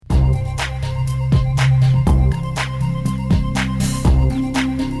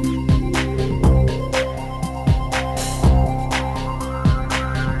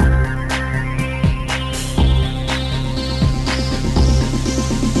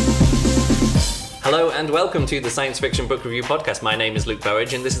Hello and welcome to the Science Fiction Book Review Podcast. My name is Luke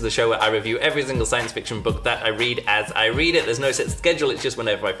Burridge and this is the show where I review every single science fiction book that I read as I read it. There's no set schedule, it's just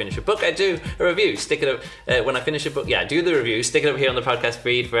whenever I finish a book I do a review. Stick it up, when I finish a book, I do the review, stick it up here on the podcast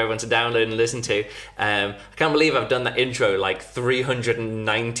feed for everyone to download and listen to. I can't believe I've done that intro like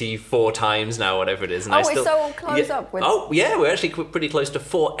 394 times now, whatever it is. And we're so close up with... Oh yeah, we're actually pretty close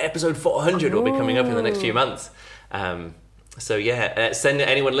to episode 400 will be coming up in the next few months. So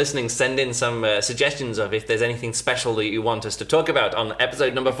anyone listening, send in some suggestions of if there's anything special that you want us to talk about on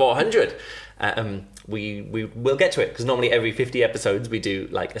episode number 400. We will get to it, because normally every 50 episodes we do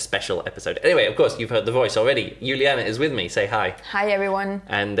like a special episode. Anyway, of course, you've heard the voice already. Juliana is with me. Say hi. Hi, everyone.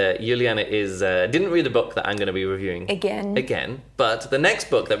 And Juliana didn't read the book that I'm going to be reviewing. Again. But the next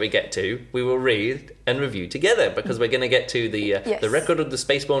book that we get to, we will read and review together, because we're going to get to the Record of the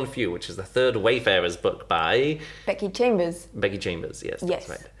Spaceborne Few, which is the third Wayfarers book by... Becky Chambers. Becky Chambers, yes. That's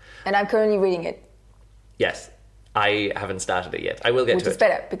right. And I'm currently reading it. Yes. I haven't started it yet. I will get to it. Which is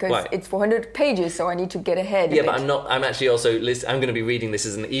better, because it's 400 pages, so I need to get ahead. Yeah, but I'm not. I'm actually also I'm going to be reading this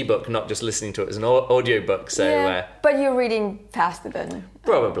as an ebook, not just listening to it as an audio book. So, but you're reading faster than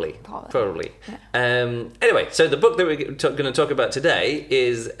probably. Yeah. Anyway, so the book that we're going to talk about today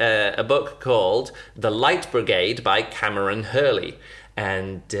is a book called The Light Brigade by Cameron Hurley,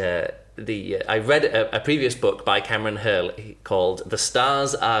 and. I read a previous book by Cameron Hurley called The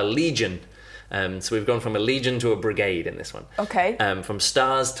Stars Are Legion. So we've gone from a legion to a brigade in this one. Okay. From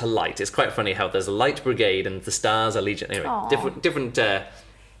stars to light. It's quite funny how there's a light brigade and the stars are legion. Anyway, different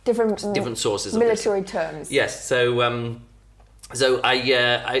sources. Military terms. Yes. So I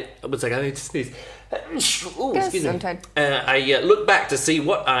was like, I need to sneeze. Excuse me. I look back to see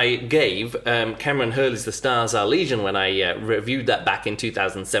what I gave Cameron Hurley's The Stars Are Legion when I reviewed that back in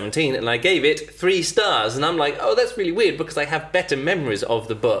 2017, and I gave it 3 stars, and I'm like, oh, that's really weird, because I have better memories of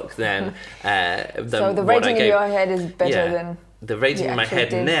the book than so the rating in your head is better than... The rating in my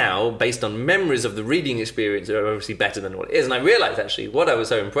head now, based on memories of the reading experience, are obviously better than what it is. And I realised, actually, what I was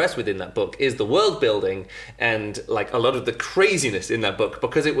so impressed with in that book is the world building and like a lot of the craziness in that book,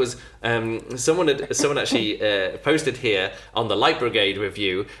 because it was someone actually posted here on the Light Brigade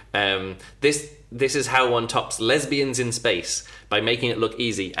review. This is how one tops lesbians in space, by making it look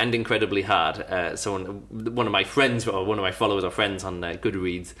easy and incredibly hard. One of my friends, or one of my followers or friends on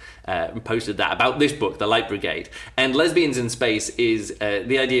Goodreads, posted that about this book, The Light Brigade. And lesbians in space is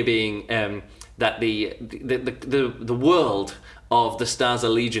the idea being that the world of the Stars Are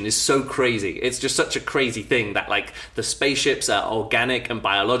Legion is so crazy. It's just such a crazy thing that, like, the spaceships are organic and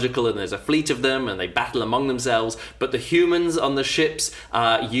biological, and there's a fleet of them, and they battle among themselves, but the humans on the ships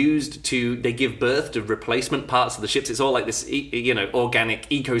are they give birth to replacement parts of the ships. It's all like this, organic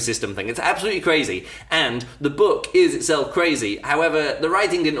ecosystem thing. It's absolutely crazy, and the book is itself crazy. However, the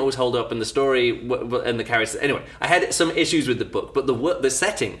writing didn't always hold up, and the story and the characters... Anyway, I had some issues with the book, but the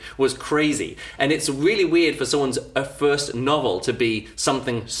setting was crazy, and it's really weird for someone's first novel to be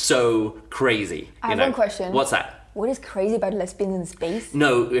something so crazy. I have one question. What's that? What is crazy about lesbians in space?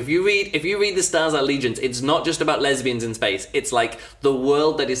 No, if you read The Stars Are Legions, it's not just about lesbians in space. It's like the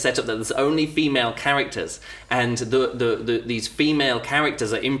world that is set up that there's only female characters, and these female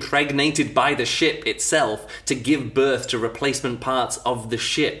characters are impregnated by the ship itself to give birth to replacement parts of the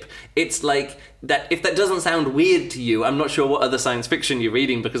ship. It's like that. If that doesn't sound weird to you, I'm not sure what other science fiction you're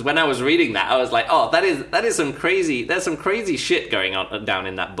reading, because when I was reading that, I was like, oh, that is some crazy. There's some crazy shit going on down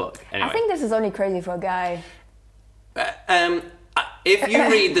in that book. Anyway. I think this is only crazy for a guy. If you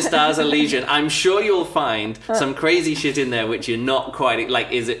read The Stars Are Legion, I'm sure you'll find some crazy shit in there which you're not quite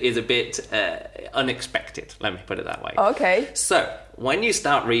like is a bit unexpected. Let me put it that way. Okay. So when you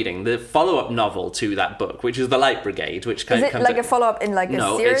start reading the follow-up novel to that book, which is The Light Brigade, which is it like a follow-up in like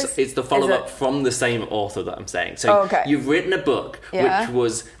a series? No, it's the follow-up from the same author that I'm saying. So you've written a book which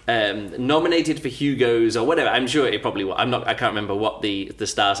was nominated for Hugos or whatever. I'm sure it probably was. I can't remember what the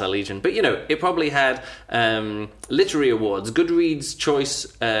Stars Are Legion, but it probably had literary awards, Goodreads Choice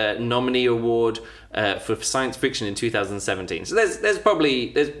Nominee Award for science fiction in 2017. So there's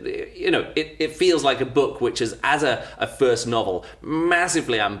probably it feels like a book which is, as a first novel,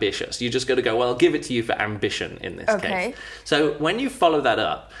 massively ambitious. You just got to go, well, I'll give it to you for ambition in this case. So when you follow that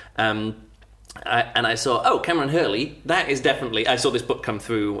up, I saw, Cameron Hurley, that is definitely... I saw this book come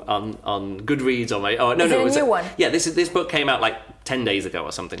through on Goodreads on my... Oh, no, it was a new one? Yeah, this book came out like 10 days ago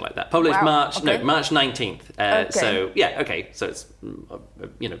or something like that. Published March 19th. So it's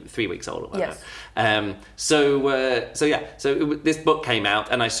 3 weeks old or whatever. Yes. This book came out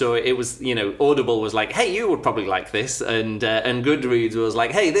and I saw it was, Audible was like, hey, you would probably like this, and Goodreads was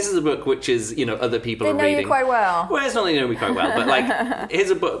like, hey, this is a book which is, other people are reading. They know you quite well. Well, it's not that they know me quite well, but like,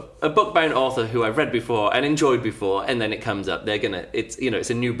 here's a book by an author who I've read before and enjoyed before, and then it comes up. It's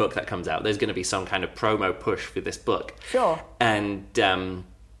a new book that comes out. There's going to be some kind of promo push for this book. Sure. And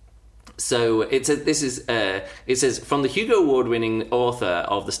so it says, from the Hugo Award-winning author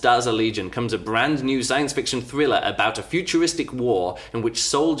of The Stars Are Legion comes a brand new science fiction thriller about a futuristic war in which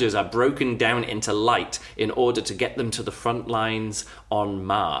soldiers are broken down into light in order to get them to the front lines on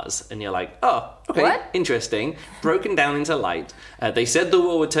Mars. And you're like, oh, okay, what? Interesting. Broken down into light. They said the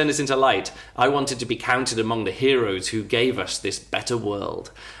war would turn us into light. I wanted to be counted among the heroes who gave us this better world.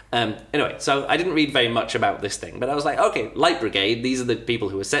 Anyway, so I didn't read very much about this thing, but I was like, okay, Light Brigade, these are the people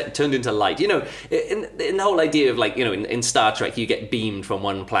who are turned into light. In the whole idea of like, in Star Trek, you get beamed from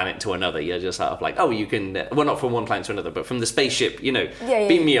one planet to another. You're just sort of like, oh, you can, well, not from one planet to another, but from the spaceship,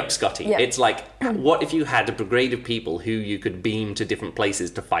 beam me up, Scotty. Yeah. It's like, what if you had a brigade of people who you could beam to different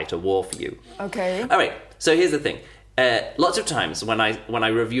places to fight a war for you? Okay. All right, so here's the thing. Lots of times when I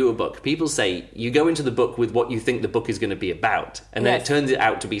review a book, people say you go into the book with what you think the book is going to be about, and then it turns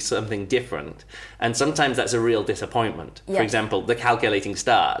out to be something different. And sometimes that's a real disappointment. Yes. For example, The Calculating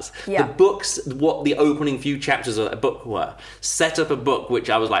Stars. Yeah. The books, what the opening few chapters of that book were, set up a book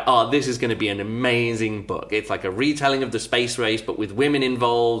which I was like, oh, this is going to be an amazing book. It's like a retelling of the space race, but with women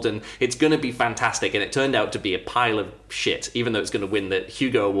involved, and it's going to be fantastic. And it turned out to be a pile of shit, even though it's going to win the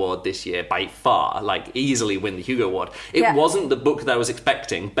Hugo Award this year by far, like easily win the Hugo Award. It wasn't the book that I was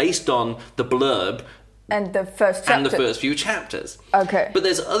expecting based on the blurb and the first chapter. And the first few chapters. Okay. But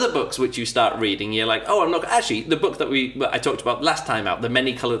there's other books which you start reading, you're like, oh, I'm not... Actually, the book that I talked about last time out, The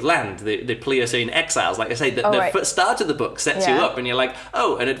Many-Coloured Land, the Pliocene Exiles, like I say, the start of the book sets you up and you're like,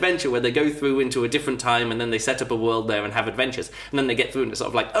 oh, an adventure where they go through into a different time and then they set up a world there and have adventures. And then they get through and it's sort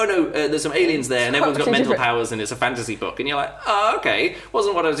of like, oh no, there's some aliens there and everyone's got mental powers and it's a fantasy book. And you're like, oh, okay,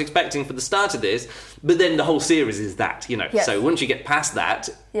 wasn't what I was expecting for the start of this. But then the whole series is that, Yes. So once you get past that,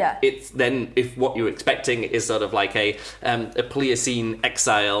 it's then, if what you're expecting is sort of like a Pliocene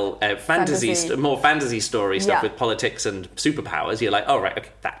exile fantasy. More fantasy story stuff with politics and superpowers, you're like, oh, right,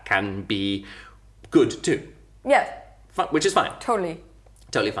 okay, that can be good too. Yeah. Which is fine. Totally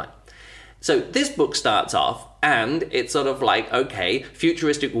fine. So this book starts off and it's sort of like, okay,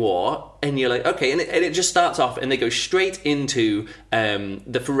 futuristic war, and you're like, okay, and it just starts off and they go straight into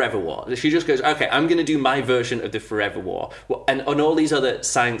the Forever War. She just goes, okay, I'm going to do my version of the Forever War. And on all these other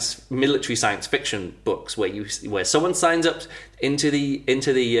military science fiction books where someone signs up into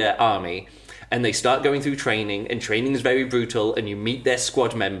the army, and they start going through training, and training is very brutal, and you meet their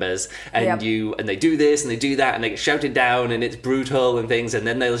squad members, and and they do this, and they do that, and they get shouted down, and it's brutal, and things, and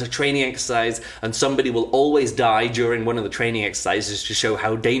then there's a training exercise, and somebody will always die during one of the training exercises to show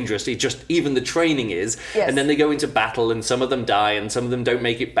how dangerous even the training is, and then they go into battle, and some of them die, and some of them don't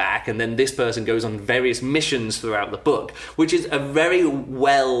make it back, and then this person goes on various missions throughout the book, which is a very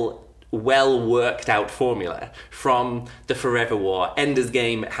well worked out formula from the Forever War. Ender's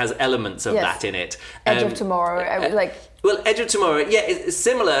Game has elements of that in it. Edge of Tomorrow, Well, Edge of Tomorrow, it's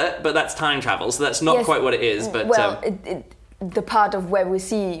similar, but that's time travel, so that's not quite what it is. But the part of where we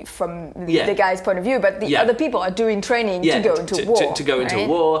see from the guy's point of view, but the other people are doing training to go into war. To go into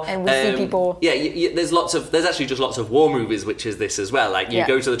war. And we see people... there's actually just lots of war movies, which is this as well. Like, you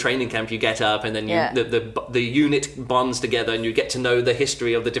go to the training camp, you get up, and then the unit bonds together, and you get to know the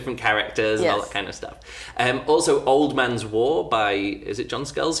history of the different characters and all that kind of stuff. Also, Old Man's War by, is it John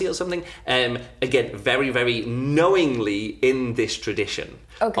Scalzi or something? Again, very, very knowingly in this tradition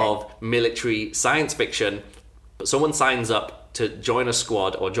of military science fiction. But someone signs up to join a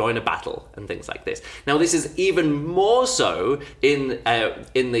squad or join a battle and things like this. Now, this is even more so in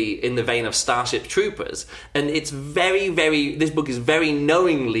the vein of Starship Troopers, and it's very, very. This book is very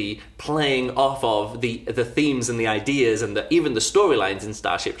knowingly playing off of the themes and the ideas and even the storylines in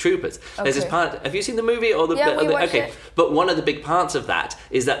Starship Troopers. Okay. There's this part. Have you seen the movie or the? We watched it. But one of the big parts of that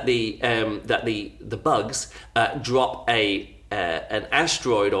is that the bugs drop an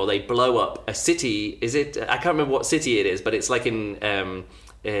asteroid, or they blow up a city. Is it? I can't remember what city it is, but it's like in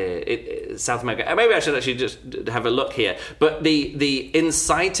South America. Maybe I should actually just have a look here. But the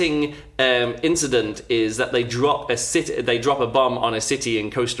inciting incident is that they drop a bomb on a city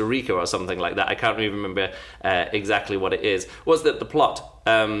in Costa Rica or something like that. I can't even remember exactly what it is. Was that the plot?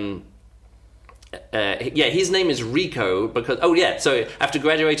 his name is Rico because so after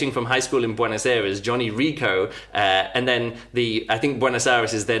graduating from high school in Buenos Aires, Johnny Rico, and then I think Buenos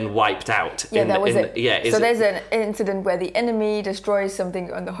Aires is then wiped out. That was it. So there's an incident where the enemy destroys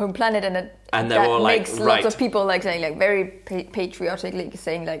something on the home planet, and they're all like, makes lots of people like saying like very patriotically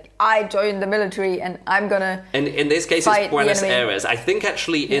saying like, I joined the military and I'm gonna. And in this case, it's Buenos Aires. I think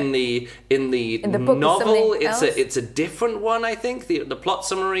actually in the book novel, it's a different one. I think the plot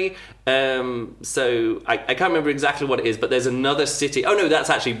summary. So I can't remember exactly what it is, but there's another city. Oh no, that's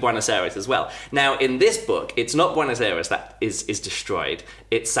actually Buenos Aires as well. Now in this book, it's not Buenos Aires that is destroyed.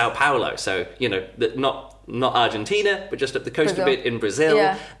 It's Sao Paulo. So not Argentina, but just up the coast a bit in Brazil.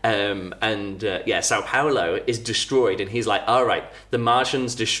 Yeah. Sao Paulo is destroyed, and he's like, all right, the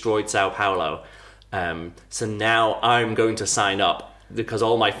Martians destroyed Sao Paulo. So now I'm going to sign up because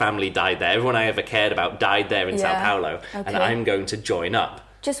all my family died there. Everyone I ever cared about died there in Sao Paulo, and I'm going to join up.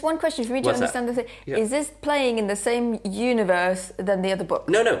 Just one question for me to understand the thing. Yeah. Is this playing in the same universe than the other book?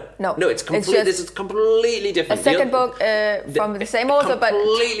 No. It's completely. This is completely different. A second book from the same author, but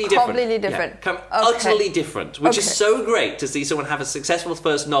completely different. Utterly different. Which is so great to see someone have a successful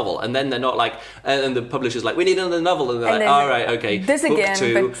first novel, and then they're not like, and the publisher's like, we need another novel, and they're like, all right, okay, this book again,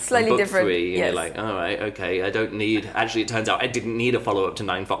 2, but slightly book different. 3, and you're like, all right, okay, I don't need. Actually, it turns out I didn't need a follow up to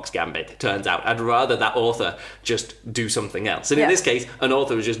Nine Fox Gambit. It turns out I'd rather that author just do something else. And in this case, an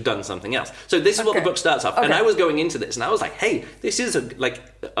author has just done something else. So this is what the book starts off. And I was going into this and I was like, hey, this is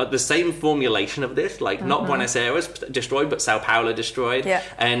the same formulation of this, like not Buenos Aires destroyed, but Sao Paulo destroyed. Yeah.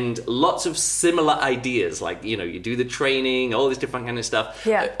 And lots of similar ideas, like, you do the training, all this different kind of stuff.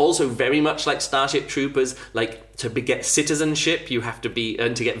 Yeah. Also very much like Starship Troopers, like to get citizenship, you have to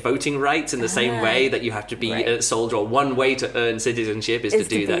and to get voting rights in the same way that you have to be a soldier, or one way to earn citizenship is to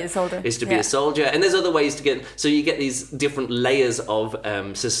do that. Is to be a soldier. And there's other ways to get, so you get these different layers of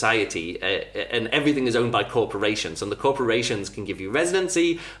society, and everything is owned by corporations, and the corporations can give you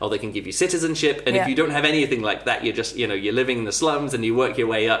residency or they can give you citizenship, and if you don't have anything like that, you're just, you're living in the slums and you work your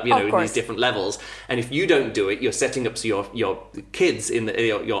way up, in these different levels, and if you don't do it, you're setting up so your kids in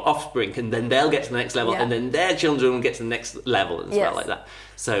your offspring, and then they'll get to the next level, and then their children will get to the next level and stuff like that.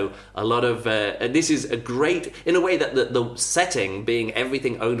 So a lot of this is a great, in a way that the setting being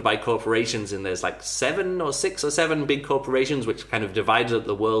everything owned by corporations, and there's like 6 or 7 big corporations which kind of divided up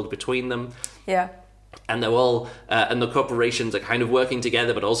the world between them. Yeah. And they're all, and the corporations are kind of working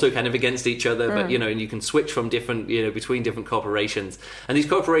together, but also kind of against each other. But and you can switch from different, between different corporations, and these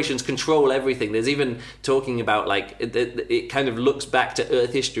corporations control everything. There's even talking about like it kind of looks back to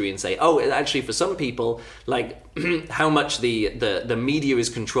Earth history and say, actually, for some people, like how much the media is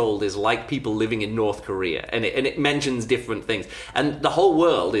controlled is like people living in North Korea, and it mentions different things, and the whole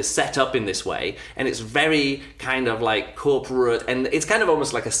world is set up in this way, and it's very kind of like corporate, and it's kind of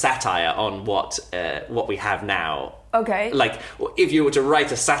almost like a satire on what we have now. Okay. Like, if you were to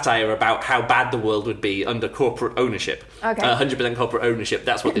write a satire about how bad the world would be under corporate ownership, 100% corporate ownership,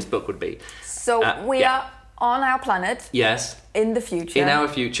 that's what this book would be. So we are on our planet. Yes. In the future. In our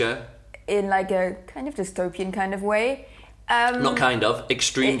future. In like a kind of dystopian kind of way. Not kind of.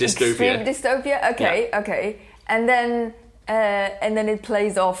 Extreme dystopia. Extreme dystopia? Okay. And then it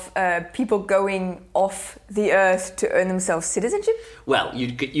plays off people going off the Earth to earn themselves citizenship? Well,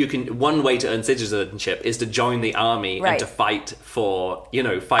 you can. One way to earn citizenship is to join the army and to fight for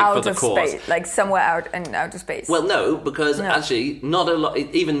for the cause. Space, like somewhere out in outer space. Well, no, because actually not a lot.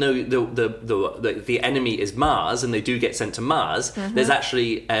 Even though the enemy is Mars, and they do get sent to Mars, there's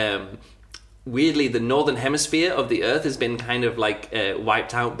actually. Weirdly, the northern hemisphere of the Earth has been kind of like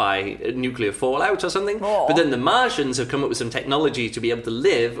wiped out by nuclear fallout or something. Oh. But then the Martians have come up with some technology to be able to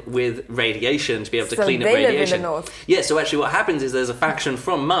live with radiation, to be able to clean up radiation. Live in the north. Yeah, so actually what happens is there's a faction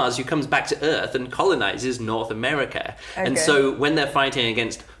from Mars who comes back to Earth and colonizes North America. Okay. And so when they're fighting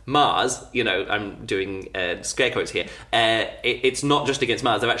against Mars, I'm doing scare quotes here, it's not just against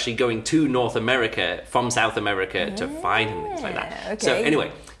Mars, they're actually going to North America from South America to fight and things like that. Okay. So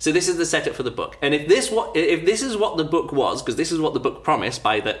anyway, so this is the setup for the book. And if this is what the book was, because this is what the book promised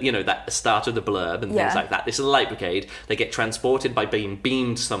by the, that start of the blurb and things like that, this is the Light Brigade, they get transported by being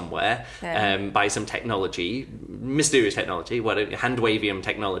beamed somewhere by some technology, mysterious technology, handwavium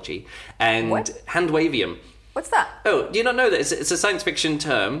technology. And what? Handwavium. What's that? Oh, do you not know that? It's a science fiction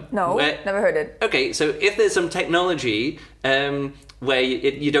term. No, never heard it. Okay, so if there's some technology where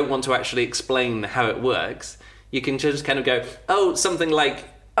you don't want to actually explain how it works, you can just kind of go, something like...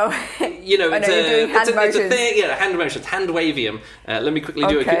 Oh, it's a thing. Yeah, hand motions, handwavium. Let me quickly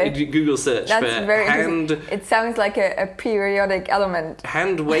do a Google search for hand. It sounds like a periodic element.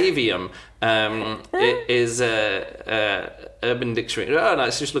 Handwavium. It is Urban Dictionary. Oh no,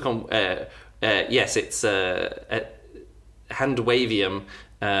 let's just look on yes, it's Handwavium.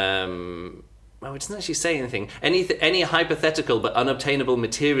 Well, it doesn't actually say anything. Any hypothetical but unobtainable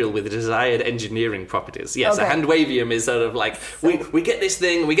material with desired engineering properties. Yes, Okay. a handwavium is sort of like, we get this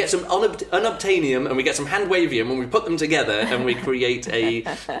thing, we get some unobtainium, and we get some handwavium, and we put them together, and we create a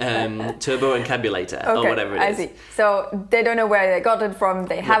turboencabulator, or whatever it is. I see. So they don't know where they got it from,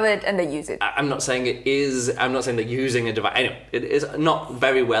 they have it, and they use it. I'm not saying they're using a device. Anyway, it is not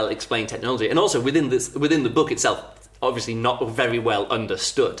very well explained technology. And also, within the book itself, obviously not very well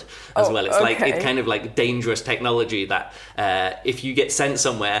understood as well. It's like, it's kind of like dangerous technology that if you get sent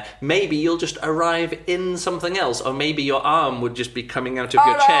somewhere, maybe you'll just arrive in something else, or maybe your arm would just be coming out of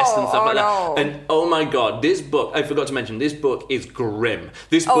your chest and stuff like that. And oh my god, this book, I forgot to mention, this book is grim.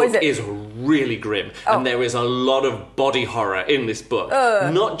 This book is really grim. And there is a lot of body horror in this book.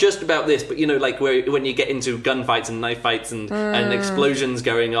 Not just about this, but like when you get into gunfights and knife fights and explosions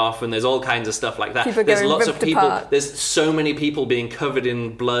going off, and there's all kinds of stuff like that. There's lots of people, there's so many people being covered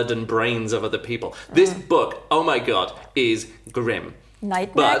in blood and brains of other people. This book, oh my god, is grim.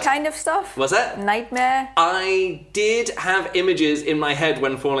 Nightmare kind of stuff? What's that? Nightmare? I did have images in my head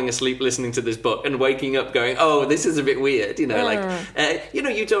when falling asleep listening to this book and waking up going, oh, this is a bit weird, you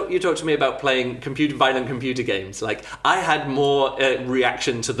talk to me about playing violent computer games. Like, I had more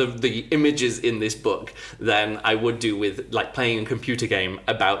reaction to the images in this book than I would do with, like, playing a computer game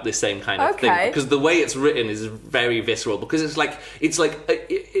about the same kind of thing. Because the way it's written is very visceral, because it's like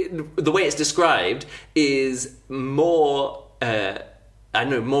the way it's described is more... I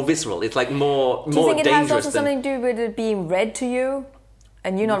know, more visceral. It's like more dangerous. Do you think it has also something to do with it being read to you,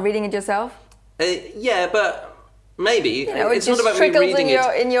 and you not reading it yourself? Yeah, but maybe. It's not about me reading it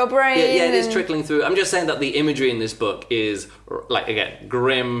in your brain. Yeah, it is trickling through. I'm just saying that the imagery in this book is, like, again,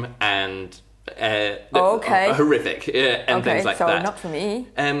 grim and horrific and things like that. Okay, so not for me.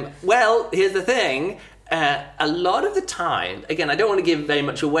 Well, here's the thing. A lot of the time, again, I don't want to give very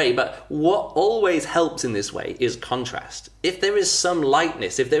much away, but what always helps in this way is contrast. If there is some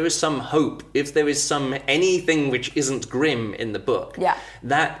lightness, if there is some hope, if there is anything which isn't grim in the book,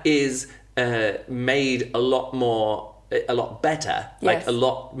 that is made a lot better, like a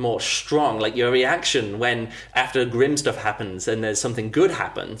lot more strong. Like your reaction when after grim stuff happens and there's something good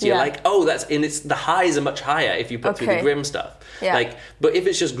happens, you're like, oh, the highs are much higher if you put through the grim stuff. Yeah. Like, but if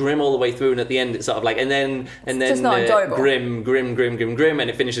it's just grim all the way through and at the end it's sort of like, and then grim, and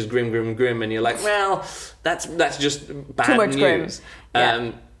it finishes grim, and you're like, well, that's just bad Too much news.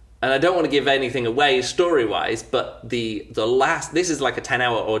 Grim. And I don't want to give anything away story-wise, but this is like a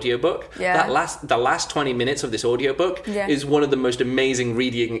 10-hour audiobook. Yeah. The last 20 minutes of this audiobook is one of the most amazing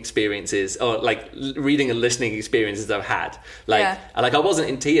reading experiences, or like reading and listening experiences I've had. Like I wasn't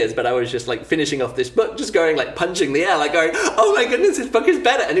in tears, but I was just like finishing off this book, just going like punching the air, like going, oh my goodness, this book is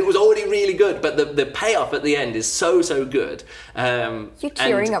better. And it was already really good, but the payoff at the end is so good. You're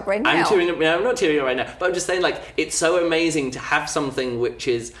tearing up right now. I'm tearing up. No, I'm not tearing up right now, but I'm just saying, like, it's so amazing to have something which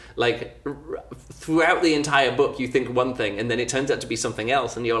is like throughout the entire book you think one thing and then it turns out to be something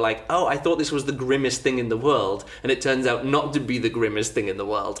else, and you're like, oh, I thought this was the grimmest thing in the world, and it turns out not to be the grimmest thing in the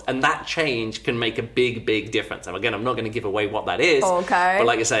world. And that change can make a big difference. And again, I'm not going to give away what that is, but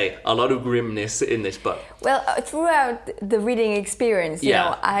like I say, a lot of grimness in this book. Well, throughout the reading experience, you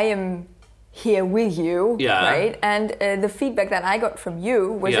know, I am here with you, right? And the feedback that I got from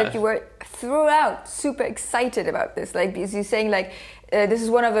you was that you were throughout super excited about this. Like, you're saying, like, this is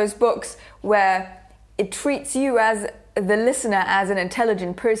one of those books where it treats you as the listener as an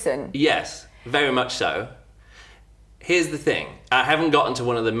intelligent person. Yes, very much so. Here's the thing. I haven't gotten to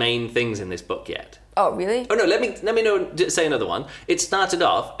one of the main things in this book yet. Oh, really? Oh, no, let me say another one. It started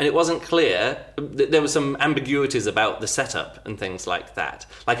off, and it wasn't clear. There were some ambiguities about the setup and things like that.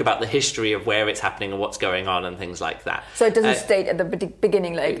 Like about the history of where it's happening and what's going on and things like that. So it doesn't state at the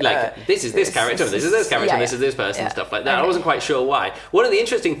beginning, like this is this character, this is this character, this is this person, stuff like that. Okay. I wasn't quite sure why. One of the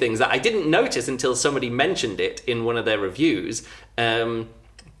interesting things that I didn't notice until somebody mentioned it in one of their reviews, I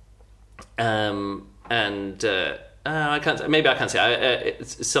can't say.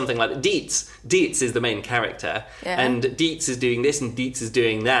 It's something like Dietz. Dietz is the main character, and Dietz is doing this, and Dietz is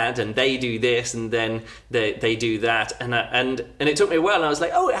doing that, and they do this, and then they do that, and it took me a while, and I was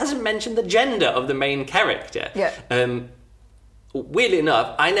like, oh, it hasn't mentioned the gender of the main character. Yeah. Weirdly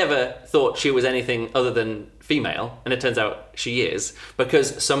enough, I never thought she was anything other than female, and it turns out she is,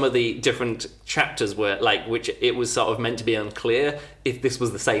 because some of the different chapters were like, which it was sort of meant to be unclear if this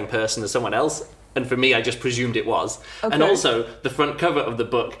was the same person as someone else. And for me, I just presumed it was. Okay. And also, the front cover of the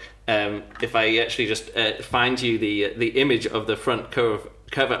book, if I actually just find you the image of the front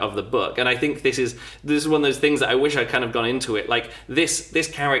cover of the book, and I think this is one of those things that I wish I'd kind of gone into it. Like this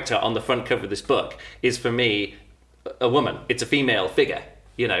character on the front cover of this book is, for me, a woman. It's a female figure,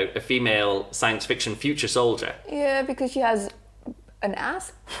 you know, a female science fiction future soldier. Yeah, because she has an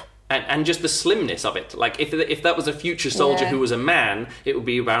ass. And just the slimness of it. Like, if that was a future soldier who was a man, it would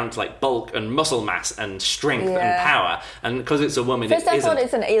be around, like, bulk and muscle mass and strength and power. And because it's a woman, First I thought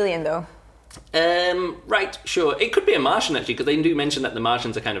it's an alien, though. Right, sure. It could be a Martian, actually, because they do mention that the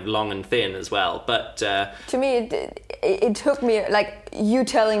Martians are kind of long and thin as well. But to me, it took me, like, you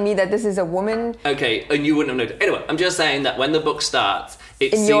telling me that this is a woman. Okay, and you wouldn't have noticed. Anyway, I'm just saying that when the book starts,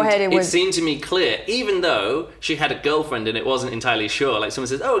 it seemed to me clear, even though she had a girlfriend and it wasn't entirely sure. Like, someone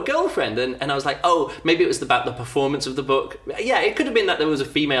says, oh, a girlfriend. And I was like, oh, maybe it was about the performance of the book. Yeah, it could have been that there was a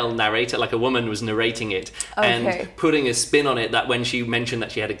female narrator, like a woman was narrating it and putting a spin on it, that when she mentioned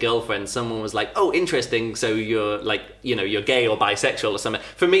that she had a girlfriend, someone was like, oh, interesting, so you're, like, you know, you're gay or bisexual or something.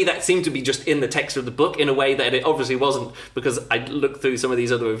 For me, that seemed to be just in the text of the book in a way that it obviously wasn't, because I looked through some of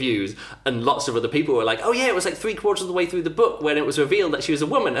these other reviews and lots of other people were like, oh yeah, it was like 3/4 of the way through the book when it was revealed that she was a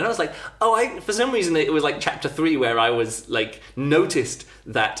woman. And I was like, for some reason it was like chapter 3 where I was like noticed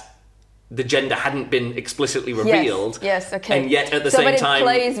that the gender hadn't been explicitly revealed. Yes, okay. And yet at the same time...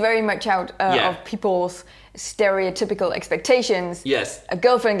 But it plays very much out of people's stereotypical expectations. Yes. A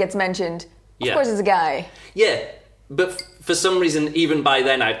girlfriend gets mentioned. Of course it's a guy. Yeah, but for some reason, even by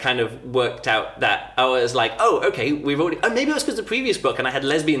then, I'd kind of worked out that I was like, oh, okay, we've already... maybe it was because of the previous book and I had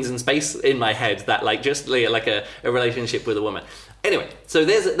lesbians in space in my head, that like just like a relationship with a woman. Anyway, so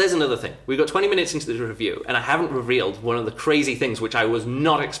there's another thing. We've got 20 minutes into this review and I haven't revealed one of the crazy things which I was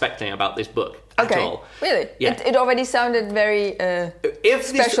not expecting about this book at all. Really? Yeah. It already sounded very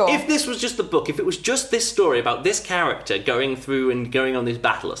special. If this was just the book, if it was just this story about this character going through and going on this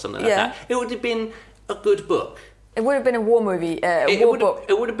battle or something like that, it would have been a good book. It would have been a war movie, book.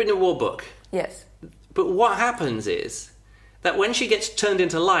 It would have been a war book. Yes. But what happens is that when she gets turned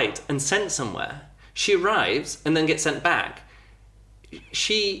into light and sent somewhere, she arrives and then gets sent back.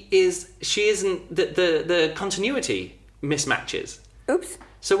 She isn't the continuity mismatches. Oops.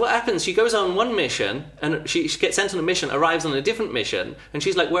 So what happens? She goes on one mission, and she gets sent on a mission, arrives on a different mission, and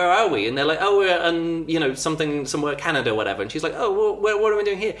she's like, "Where are we?" And they're like, "Oh, we're on, somewhere Canada, whatever." And she's like, "Oh, well, what are we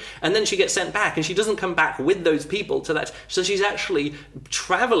doing here?" And then she gets sent back, and she doesn't come back with those people to that. So she's actually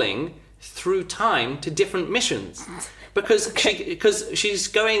traveling through time to different missions. Because she's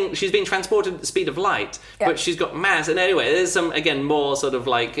being transported at the speed of light, but she's got mass. And anyway, there's some, again, more sort of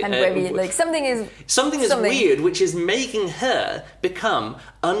like... And maybe, like, something is weird, which is making her become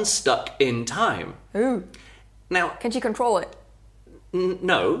unstuck in time. Ooh. Now... Can she control it?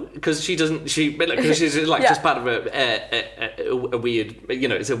 No, because she doesn't... Because she's like just part of a weird...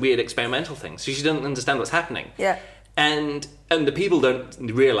 it's a weird experimental thing. So she doesn't understand what's happening. Yeah. And the people don't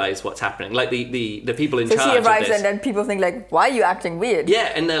realise what's happening. Like the people in charge of this. So she arrives and then people think like, why are you acting weird?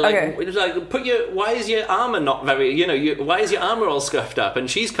 Yeah, and they're like, why is your armour not very, why is your armour all scuffed up? And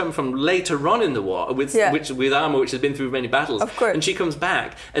she's come from later on in the war with armour which has been through many battles. Of course. And she comes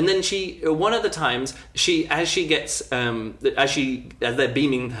back, and then one of the times as they're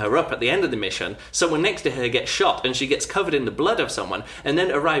beaming her up at the end of the mission, someone next to her gets shot and she gets covered in the blood of someone, and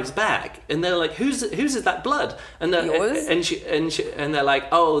then arrives back, and they're like, whose is that blood? And and they're like,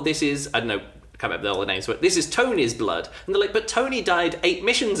 oh, this is, I don't know, can't remember all the names, but this is Tony's blood. And they're like, but Tony died 8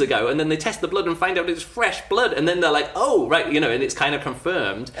 missions ago. And then they test the blood and find out it's fresh blood. And then they're like, oh, right, and it's kind of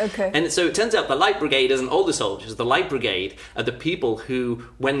confirmed. Okay. And so it turns out the Light Brigade isn't all the soldiers. The Light Brigade are the people who,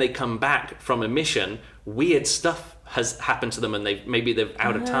 when they come back from a mission, weird stuff has happened to them and they're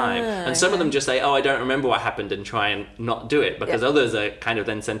out of time. And some of them just say, oh, I don't remember what happened, and try and not do it, because others are kind of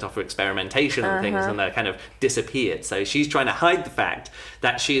then sent off for experimentation and things, and they're kind of disappeared. So she's trying to hide the fact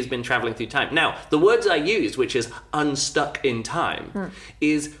that she has been travelling through time. Now, the words I used, which is unstuck in time,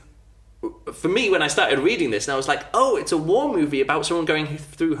 is... For me, when I started reading this, and I was like, oh, it's a war movie about someone going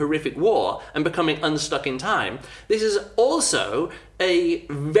through horrific war and becoming unstuck in time. This is also a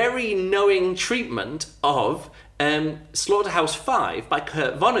very knowing treatment of Slaughterhouse-Five by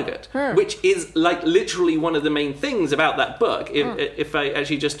Kurt Vonnegut, which is like literally one of the main things about that book. If I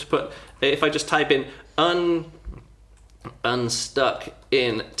actually just type in unstuck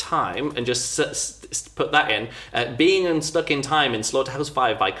in time and just put that in, being unstuck in time in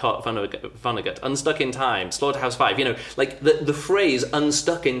Slaughterhouse-Five by Kurt Vonnegut, unstuck in time, Slaughterhouse-Five, like the phrase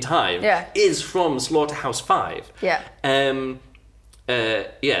unstuck in time is from Slaughterhouse-Five. Yeah.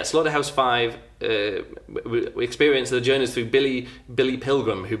 Slaughterhouse-Five we experience the journeys through Billy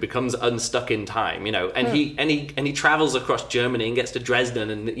Pilgrim, who becomes unstuck in time, you know, and he travels across Germany and gets to Dresden,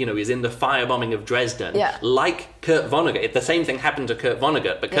 and you know, he's in the firebombing of Dresden, like Kurt Vonnegut. The same thing happened to Kurt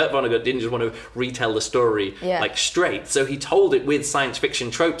Vonnegut, but Kurt Vonnegut didn't just want to retell the story like straight, so he told it with science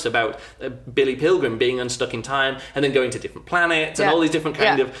fiction tropes about Billy Pilgrim being unstuck in time and then going to different planets and all these different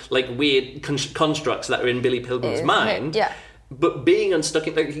kind of like weird constructs that are in Billy Pilgrim's mind. But being unstuck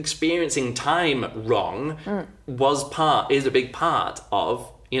in, like, experiencing time wrong is a big part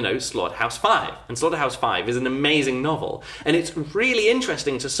of, you know, Slaughterhouse-Five. And Slaughterhouse-Five is an amazing novel. And it's really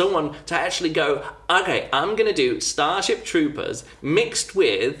interesting to someone to actually go, okay, I'm going to do Starship Troopers mixed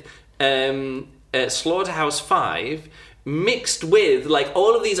with Slaughterhouse-Five, mixed with, like,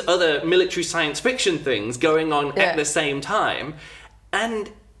 all of these other military science fiction things going on at the same time.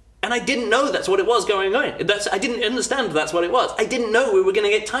 And I didn't know that's what it was going on. I didn't understand that's what it was. I didn't know we were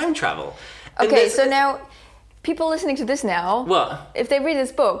going to get time travel. Okay, so now, people listening to this now, if they read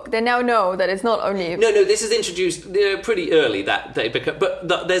this book, they now know that it's not only... No, this is introduced pretty early, that they become,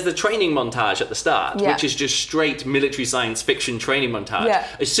 but there's the training montage at the start, which is just straight military science fiction training montage.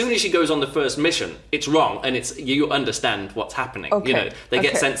 As soon as she goes on the first mission, it's wrong, and you understand what's happening. You know, they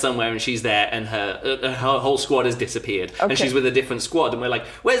get sent somewhere, and she's there, and her whole squad has disappeared, and she's with a different squad, and we're like,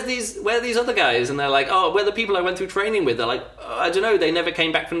 where are these other guys? And they're like, oh, where are the people I went through training with? They're like, oh, I don't know, they never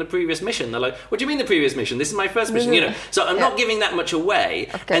came back from the previous mission. They're like, what do you mean the previous mission? This is my first mission, you know. So I'm not giving that much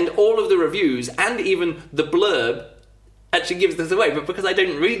away, and all of the reviews and even the blurb actually gives this away. But because I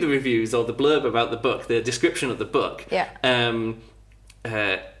didn't read the reviews or the blurb about the book, the description of the book, you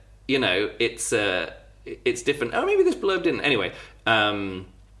know, it's different. Oh, maybe this blurb didn't. Anyway,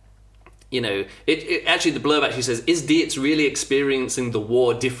 you know, it actually, the blurb actually says, is Dietz really experiencing the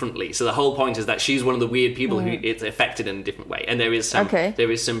war differently? So the whole point is that she's one of the weird people who it's affected in a different way. And there is some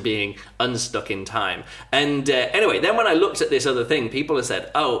being unstuck in time. And anyway, then when I looked at this other thing, people have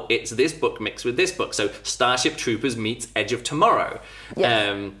said, oh, it's this book mixed with this book. So Starship Troopers meets Edge of Tomorrow.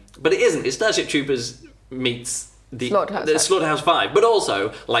 But it isn't. It's Starship Troopers meets... The Slaughterhouse-Five, but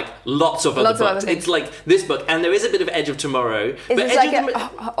also like lots of other books. It's like this book, and there is a bit of Edge of Tomorrow. Is this like an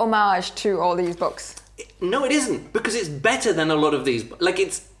homage to all these books? No, it isn't, because it's better than a lot of these. Like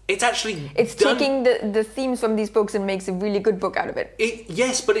it's actually taking the themes from these books and makes a really good book out of it.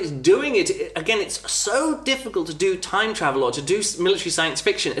 Yes, but it's doing it again. It's so difficult to do time travel or to do military science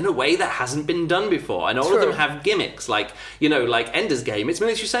fiction in a way that hasn't been done before, and all of them have gimmicks, like, you know, like Ender's Game. It's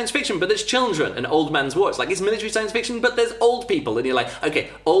military science fiction, but there's children, and Old Man's War. It's like, it's military science fiction, but there's old people, and you're like, okay,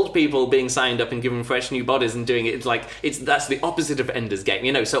 old people being signed up and given fresh new bodies and doing it. It's like that's the opposite of Ender's Game,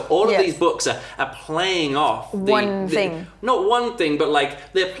 you know. So all of these books are playing off not one thing, but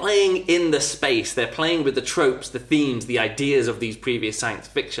like they're playing in the space, they're playing with the tropes, the themes, the ideas of these previous science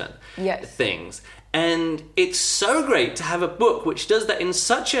fiction things. And it's so great to have a book which does that in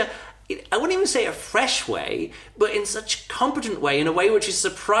such a, I wouldn't even say a fresh way, but in such a competent way, in a way which is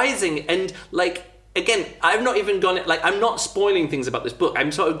surprising. And like, again, I've not even gone, like, I'm not spoiling things about this book.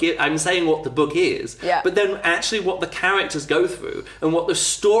 I'm I'm saying what the book is, but then actually what the characters go through and what the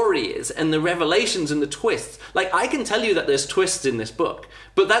story is and the revelations and the twists. Like, I can tell you that there's twists in this book,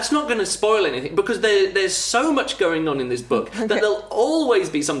 but that's not going to spoil anything, because there's so much going on in this book that there'll always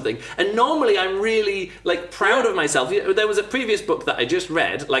be something. And normally I'm really, like, proud of myself. There was a previous book that I just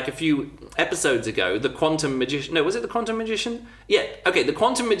read, like a few episodes ago, The Quantum Magician. No, was it The Quantum Magician? Yeah, okay, The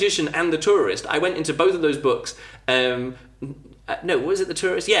Quantum Magician and The Tourist. I went into both of those books. No, was it The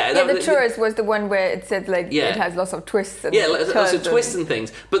Tourist? Yeah, The Tourist was the one where it said, like, it has lots of twists. And lots of twists and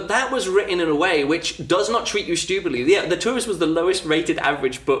things. But that was written in a way which does not treat you stupidly. Yeah, The Tourist was the lowest rated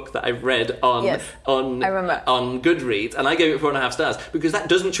average book that I've read on Goodreads, and I gave it 4.5 stars, because that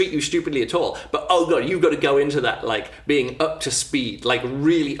doesn't treat you stupidly at all. But, oh God, you've got to go into that, like, being up to speed, like,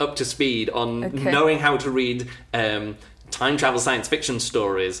 really up to speed on knowing how to read... time travel science fiction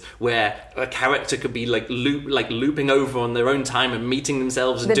stories where a character could be like looping over on their own time and meeting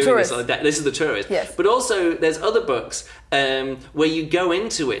themselves and doing this like that. This is The Tourist. Yes. But also there's other books where you go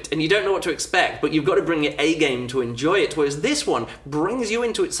into it and you don't know what to expect, but you've got to bring your A game to enjoy it, whereas this one brings you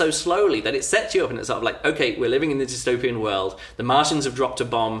into it so slowly that it sets you up, and it's sort of like, okay, we're living in the dystopian world. The Martians have dropped a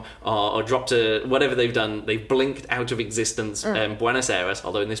bomb or dropped a whatever they've done. They've blinked out of existence. Buenos Aires,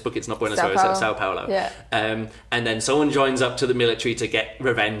 although in this book it's not Buenos Aires, it's Sao Paulo. Yeah. And then someone joins up to the military to get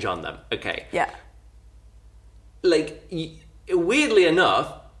revenge on them. Okay. Yeah. Like, weirdly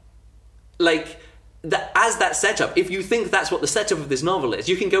enough, like, as that setup, if you think that's what the setup of this novel is,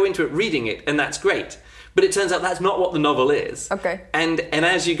 you can go into it reading it, and that's great. But it turns out that's not what the novel is. Okay. And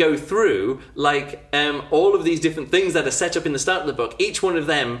as you go through, like, all of these different things that are set up in the start of the book, each one of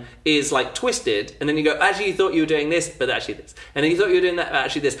them is, like, twisted. And then you go, actually, you thought you were doing this, but actually this. And then you thought you were doing that, but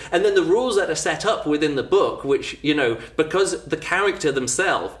actually this. And then the rules that are set up within the book, which, you know, because the character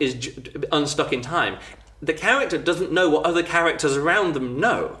themselves is unstuck in time, the character doesn't know what other characters around them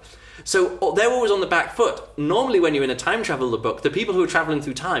know. So they're always on the back foot. Normally when you're in a time traveler book, the people who are travelling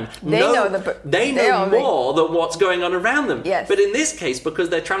through time know more than what's going on around them. Yes. But in this case, because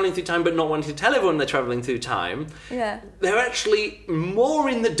they're travelling through time but not wanting to tell everyone they're travelling through time, they're actually more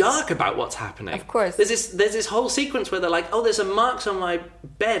in the dark about what's happening. Of course. There's this whole sequence where they're like, oh, there's some marks on my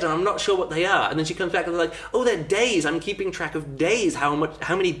bed and I'm not sure what they are. And then she comes back and they're like, oh, they're days. I'm keeping track of days, how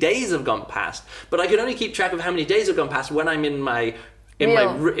many days have gone past. But I can only keep track of how many days have gone past when I'm in my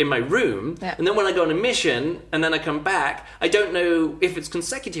room, and then when I go on a mission and then I come back, I don't know if it's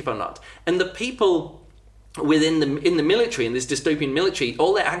consecutive or not. And the people in the military, in this dystopian military,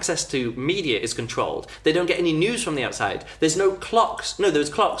 all their access to media is controlled. They don't get any news from the outside. There's no clocks. No, there's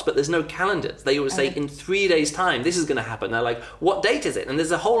clocks, but there's no calendars. They always say, in 3 days' time, this is going to happen. They're like, what date is it? And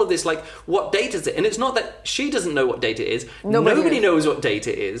there's a whole of this, like, what date is it? And it's not that she doesn't know what date it is. Nobody knows what date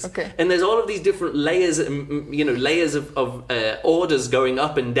it is. Okay. And there's all of these different layers, layers of orders going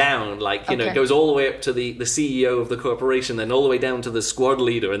up and down. Like, you know, it goes all the way up to the CEO of the corporation, then all the way down to the squad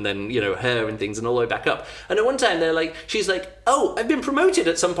leader, and then, you know, her and things, and all the way back up. And at one time, she's like, oh, I've been promoted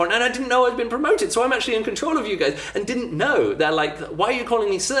at some point, and I didn't know I'd been promoted, so I'm actually in control of you guys, and didn't know. They're like, why are you calling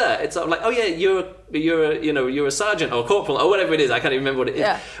me sir? It's sort of like, oh yeah, you're a sergeant or corporal or whatever it is. I can't even remember what it is.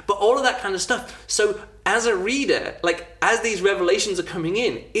 Yeah. But all of that kind of stuff. So as a reader, like, as these revelations are coming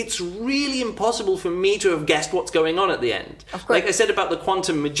in, it's really impossible for me to have guessed what's going on at the end. Of course. Like I said about the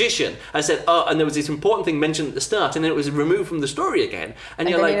quantum magician, I said, oh, and there was this important thing mentioned at the start, and then it was removed from the story again. And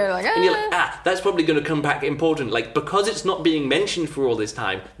you're like, that's probably going to come back important. Like, because it's not being mentioned for all this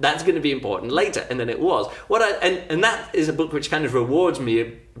time, that's going to be important later. And then it was. And that is a book which kind of rewards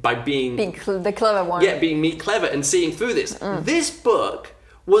me by being the clever one. Yeah, being me clever and seeing through this. This book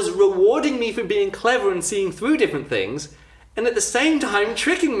was rewarding me for being clever and seeing through different things, and at the same time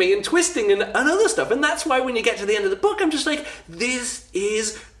tricking me and twisting and other stuff. And that's why when you get to the end of the book, I'm just like, this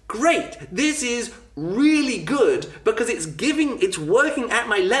is great. This is really good, because it's working at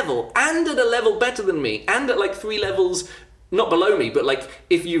my level, and at a level better than me, and at like 3 levels not below me, but like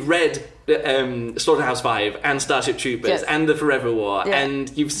if you've read Slaughterhouse 5 and Starship Troopers and The Forever War, and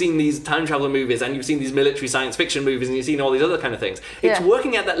you've seen these time traveler movies, and you've seen these military science fiction movies, and you've seen all these other kind of things. It's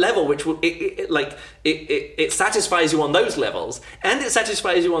working at that level, which will, it satisfies you on those levels, and it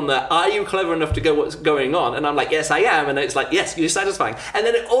satisfies you on the, are you clever enough to go what's going on? And I'm like, yes, I am. And it's like, yes, you're satisfying. And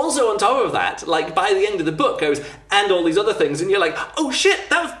then it also, on top of that, like by the end of the book goes, and all these other things, and you're like, oh shit,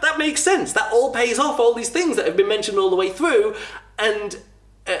 that makes sense. That all pays off all these things that have been mentioned all the way through. And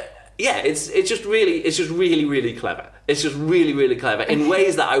it's just really, really clever. It's just really, really clever in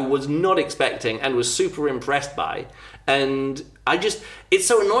ways that I was not expecting and was super impressed by. And it's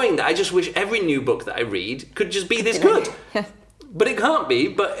so annoying that I just wish every new book that I read could just be this good. But it can't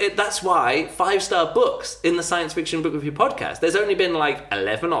be, that's why 5-star books in the Science Fiction Book Review podcast, there's only been like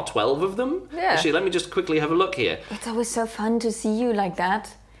 11 or 12 of them. Yeah. Actually, let me just quickly have a look here. It's always so fun to see you like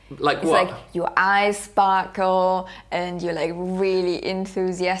that. Like it's what? Like your eyes sparkle and you're like really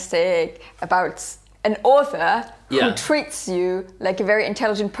enthusiastic about an author who treats you like a very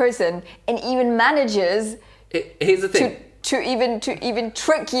intelligent person and even manages here's the thing. to even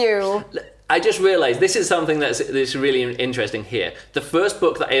trick you. I just realised this is something that's really interesting here. The first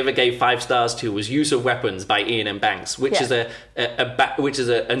book that I ever gave 5 stars to was Use of Weapons by Iain M. Banks, which is an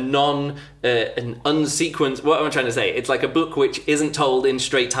unsequenced. What am I trying to say? It's like a book which isn't told in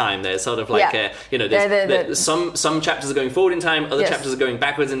straight time. There's sort of like some chapters are going forward in time, other chapters are going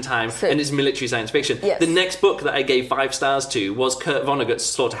backwards in time, and it's military science fiction. Yes. The next book that I gave 5 stars to was Kurt Vonnegut's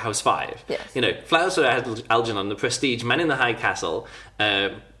Slaughterhouse 5. Yes. You know, Flowers for Algernon, The Prestige, Man in the High Castle.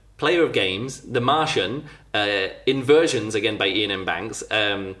 Player of Games, The Martian, Inversions, again by Iain M. Banks,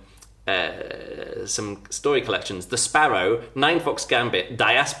 some story collections, The Sparrow, Nine Fox Gambit,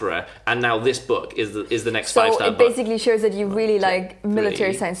 Diaspora, and now this book is the next 5-star book. So it basically shows that you really like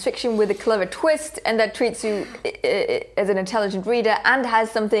military science fiction with a clever twist, and that treats you as an intelligent reader and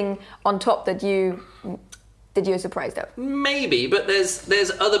has something on top that you're surprised of. Maybe, but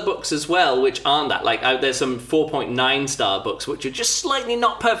there's other books as well which aren't that. Like there's some 4.9 star books which are just slightly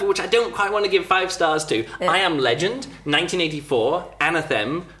not perfect, which I don't quite want to give 5 stars to. Yeah. I Am Legend, 1984,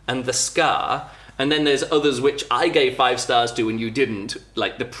 Anathem, and The Scar. And then there's others which I gave 5 stars to and you didn't,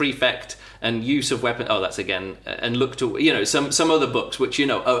 like The Prefect, and use of weapon. Oh, that's again, and look to, you know, some other books which, you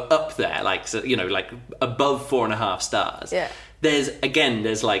know, are up there, like, so, you know, like above 4.5 stars. Yeah.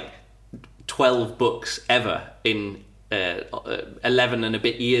 There's like 12 books ever in 11 and a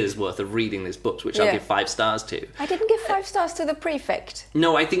bit years worth of reading these books, which I'll give 5 stars to. I didn't give 5 stars to The Prefect.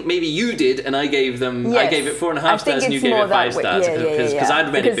 No, I think maybe you did, and I gave them. Yes. I gave it 4.5 stars, and you gave it 5 stars because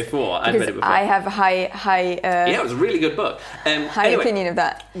I'd read it before. I have a high. Yeah, it was a really good book. High opinion of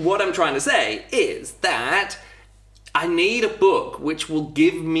that. What I'm trying to say is that I need a book which will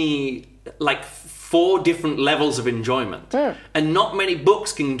give me like 4 different levels of enjoyment, and not many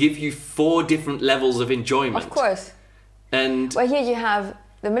books can give you 4 different levels of enjoyment. Of course. And well, here you have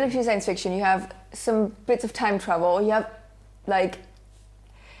the military science fiction. You have some bits of time travel. You have like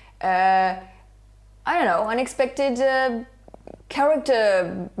I don't know, unexpected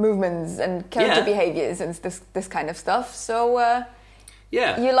character movements and character behaviors and this kind of stuff. So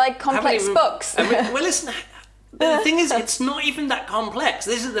you like complex books. Well, listen. The thing is, it's not even that complex.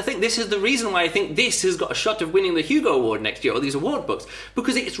 This is the thing. This is the reason why I think this has got a shot of winning the Hugo Award next year, or these award books,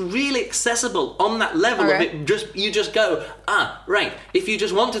 because it's really accessible on that level of it. You just go, right. If you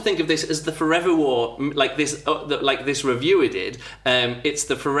just want to think of this as the Forever War, like this reviewer did, it's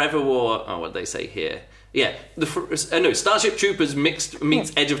the Forever War. Oh, what did they say here? Yeah, Starship Troopers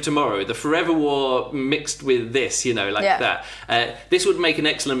meets Edge of Tomorrow. The Forever War mixed with this, you know, that. This would make an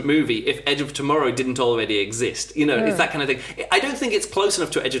excellent movie if Edge of Tomorrow didn't already exist. You know, it's that kind of thing. I don't think it's close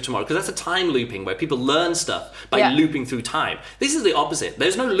enough to Edge of Tomorrow, because that's a time looping where people learn stuff by looping through time. This is the opposite.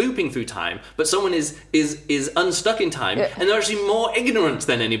 There's no looping through time, but someone is unstuck in time, and they're actually more ignorant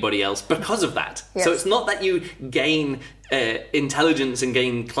than anybody else because of that. Yes. So it's not that you gain intelligence and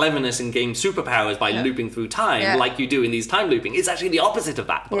gain cleverness and gain superpowers by looping through time like you do in these time looping. It's actually the opposite of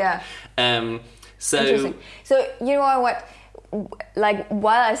that book. Yeah. Interesting. So you know what? Like,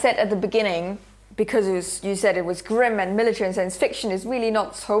 while I said at the beginning, because you said it was grim and military and science fiction is really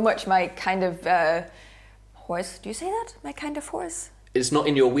not so much my kind of horse. Do you say that? My kind of horse? It's not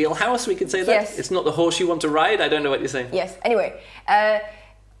in your wheelhouse, we could say that? Yes. It's not the horse you want to ride? I don't know what you're saying. Yes. Anyway.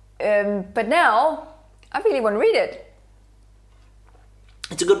 But now, I really want to read it.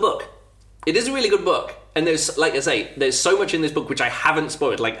 It's a good book. It is a really good book. And there's, like I say, there's so much in this book which I haven't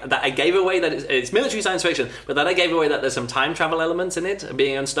spoiled. Like, that I gave away that it's military science fiction, but that I gave away that there's some time travel elements in it,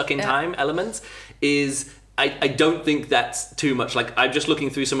 being unstuck in time elements, is... I don't think that's too much. Like, I'm just looking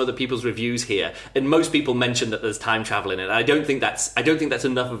through some other people's reviews here, and most people mention that there's time travel in it. I don't think that's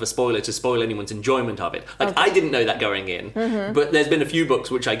enough of a spoiler to spoil anyone's enjoyment of it. Like, I didn't know that going in, but there's been a few books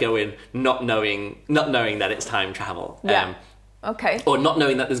which I go in not knowing that it's time travel. Yeah. Okay. Or not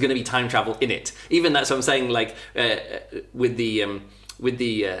knowing that there's going to be time travel in it. Even that's what I'm saying. Like with the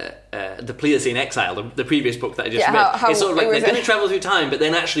Pliocene Exile, the previous book that I just read, it's sort of like they're going to travel through time, but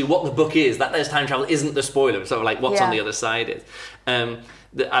then actually what the book is, that there's time travel isn't the spoiler. It's sort of like what's on the other side is.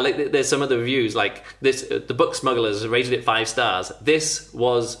 I like. There's some other reviews like this. The Book Smugglers rated it 5 stars. This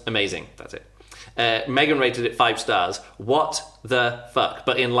was amazing. That's it. Megan rated it 5 stars. What the fuck?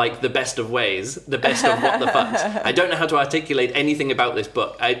 But in like the best of ways, the best of what the fucks. I don't know how to articulate anything about this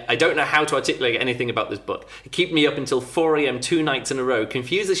book. I don't know how to articulate anything about this book. It kept me up until 4 a.m. 2 nights in a row,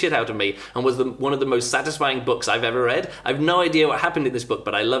 confused the shit out of me, and was one of the most satisfying books I've ever read. I've no idea what happened in this book,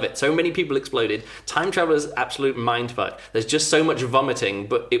 but I love it. So many people exploded. Time travel is absolute mindfuck. There's just so much vomiting,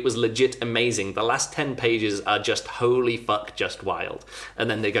 but it was legit amazing. The last 10 pages are just holy fuck, just wild.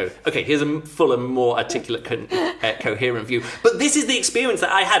 And then they go, okay, here's a fuller, more articulate, coherent view. But this is the experience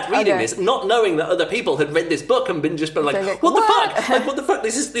that I had reading this, not knowing that other people had read this book and been like, what the fuck? Like, what the fuck?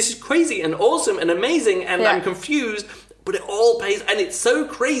 This is crazy and awesome and amazing, and I'm confused, but it all pays, and it's so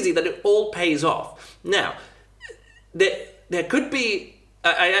crazy that it all pays off. Now, there could be.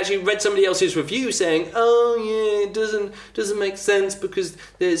 I actually read somebody else's review saying, "Oh yeah, it doesn't make sense because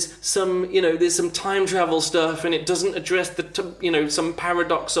there's some time travel stuff and it doesn't address some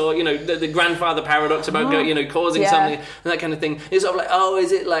paradox or the grandfather paradox about causing something and that kind of thing." It's sort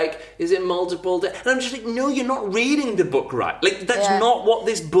of like, is it multiple? And I'm just like, no, you're not reading the book right. Like that's not what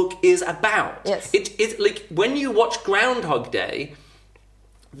this book is about. Yes. It's like when you watch Groundhog Day,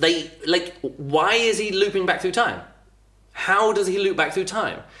 why is he looping back through time? How does he loop back through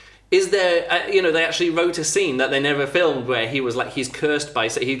time? Is there, they actually wrote a scene that they never filmed where he was like, he's cursed by,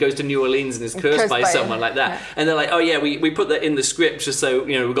 he goes to New Orleans and is cursed by someone like that. Yeah. And they're like, oh yeah, we put that in the script just so,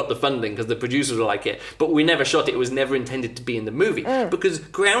 we got the funding because the producers were like it. But we never shot it. It was never intended to be in the movie. Because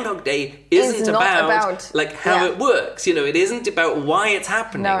Groundhog Day isn't about how it works. It isn't about why it's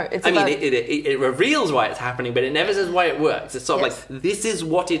happening. No, it reveals why it's happening, but it never says why it works. It's sort of like, this is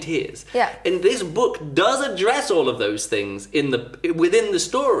what it is. Yeah. And this book does address all of those things within the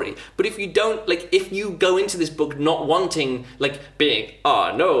story. But if you don't, like, if you go into this book not wanting, like, being,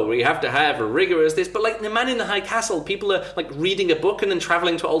 oh, no, we have to have a rigorous this, but, like, The Man in the High Castle, people are, like, reading a book and then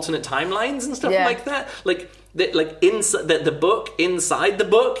traveling to alternate timelines and stuff like that. Like, the book inside the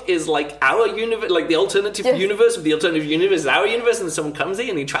book is like our universe, like the alternative universe of the alternative universe is our universe, and then someone comes in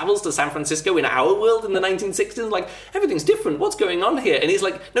and he travels to San Francisco in our world in the 1960s, like, everything's different, what's going on here? And he's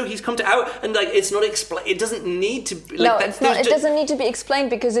like, no, he's come to our, and like, it's not explained, it doesn't need to, like, no, it's not, it doesn't need to be explained,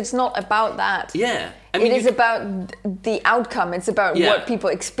 because it's not about that. Yeah. I mean, it is about the outcome, it's about what people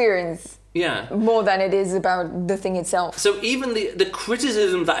experience. Yeah. More than it is about the thing itself. So even the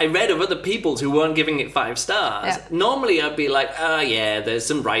criticism that I read of other people who weren't giving it 5 stars, normally I'd be like, oh yeah, there's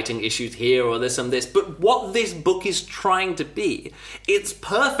some writing issues here, or there's some this. But what this book is trying to be, it's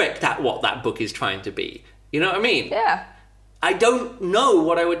perfect at what that book is trying to be. You know what I mean? Yeah. I don't know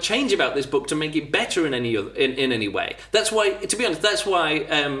what I would change about this book to make it better in any way. That's why, to be honest,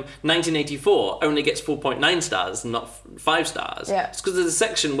 1984 only gets 4.9 stars, not 5 stars. Yeah. It's because there's a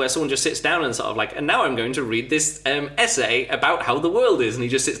section where someone just sits down and sort of like, and now I'm going to read this essay about how the world is, and he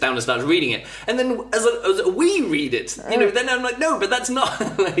just sits down and starts reading it. And then as we read it, you know, then I'm like, no, but that's not,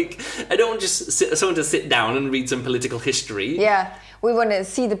 like, I don't want just someone to sit down and read some political history. Yeah. We want to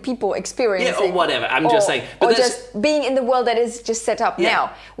see the people experiencing. Yeah, or whatever. I'm just saying. But or just being in the world that is just set up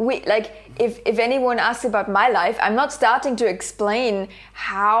now. We, like, if anyone asks about my life, I'm not starting to explain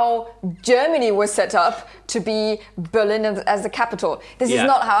how Germany was set up to be Berlin as the capital. This is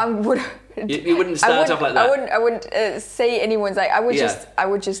not how I would. You wouldn't start off like that. I wouldn't say anyone's like. I would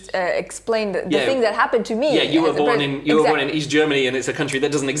just explain the thing that happened to me. Yeah, you were born in East Germany, and it's a country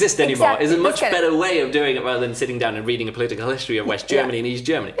that doesn't exist anymore. It's a much better way of doing it rather than sitting down and reading a political history of West Germany and East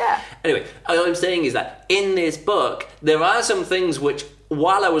Germany. Yeah. Anyway, all I'm saying is that in this book there are some things which,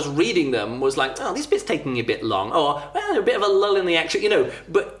 while I was reading them, was like, oh, this bit's taking a bit long, or, well, a bit of a lull in the action, you know,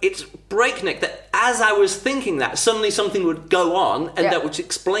 but it's breakneck that as I was thinking that, suddenly something would go on, and that would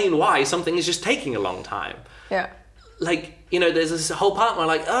explain why something is just taking a long time. Yeah. Like, you know, there's this whole part where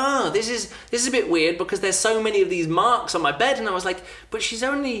like, this is a bit weird because there's so many of these marks on my bed, and I was like, but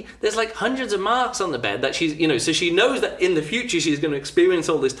there's like hundreds of marks on the bed that she's, you know, so she knows that in the future she's going to experience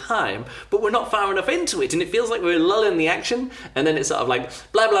all this time, but we're not far enough into it, and it feels like we're lulling the action, and then it's sort of like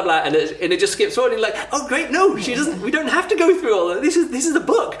blah blah blah, and it just skips forward, and like, oh great, no, we don't have to go through all that. This is a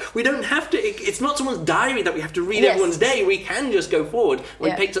book. We don't have to. It's not someone's diary that we have to read everyone's day. We can just go forward.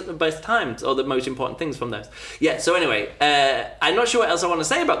 We picked up the best times or the most important things from those. Yeah. So anyway. I'm not sure what else I want to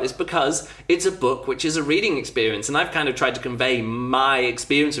say about this, because it's a book which is a reading experience, and I've kind of tried to convey my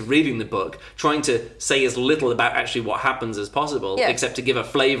experience of reading the book, trying to say as little about actually what happens as possible, except to give a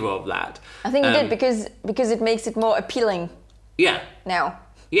flavour of that. I think you did, because it makes it more appealing. Yeah. Now.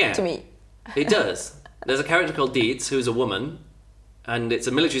 Yeah. To me. It does. There's a character called Dietz, who's a woman, and it's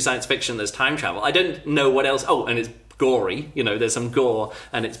a military science fiction, there's time travel. I don't know what else. Oh, and it's gory, you know, there's some gore,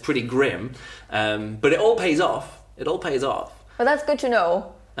 and it's pretty grim. But it all pays off. It all pays off. Well, that's good to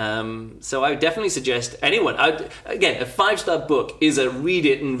know. So I would definitely suggest anyone. Again, a 5-star book is a read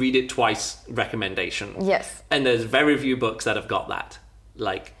it and read it twice recommendation. Yes. And there's very few books that have got that.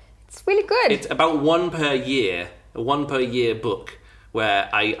 Like, it's really good. It's about one per year book where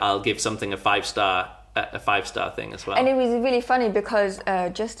I'll give something a 5-star thing as well. And it was really funny because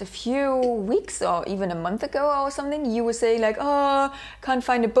just a few weeks or even a month ago or something, you were saying like, oh, can't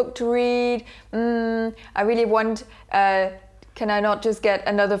find a book to read. I really want, can I not just get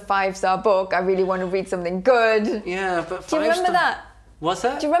another 5-star book? I really want to read something good. Yeah, but 5-star... Do you remember that? What's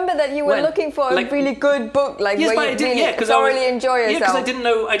that? Do you remember that you were looking for a really good book, like yes, where you really thoroughly enjoy yourself? Yeah, because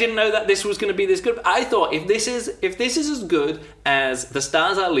I didn't know that this was going to be this good. I thought if this is as good as The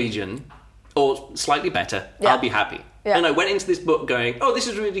Stars Are Legion, or slightly better, I'll be happy. Yeah. And I went into this book going, oh, this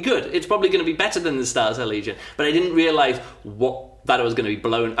is really good. It's probably going to be better than The Stars Are Legion. But I didn't realise I was going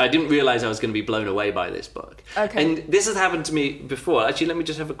to be blown away by this book. Okay. And this has happened to me before. Actually, let me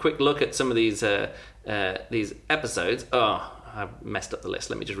just have a quick look at some of these episodes. Oh, I've messed up the list.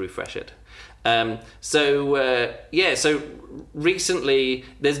 Let me just refresh it. So recently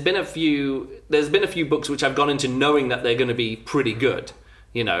there's been a few books which I've gone into knowing that they're going to be pretty good,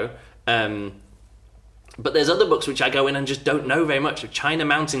 you know. But there's other books which I go in and just don't know very much. China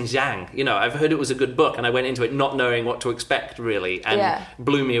Mountain Zhang, you know, I've heard it was a good book, and I went into it not knowing what to expect really, and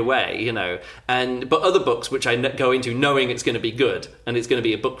blew me away, you know. But other books which I go into knowing it's going to be good, and it's going to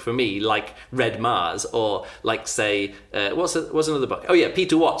be a book for me, like Red Mars, or like say, what's another book? Oh yeah,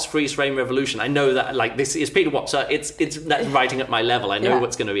 Peter Watts' Freeze Frame Revolution. I know that like this is Peter Watts, so it's that's writing at my level. I know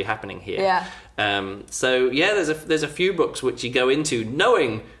what's going to be happening here. Yeah. So yeah, there's a few books which you go into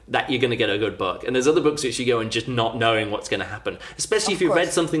knowing that you're going to get a good book. And there's other books which you go and just not knowing what's going to happen. Especially if you've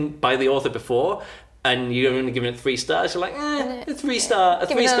read something by the author before and you're only giving it 3 stars, you're like, a 3-star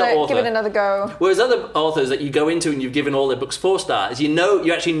author. Give it another go. Whereas other authors that you go into and you've given all their books 4 stars,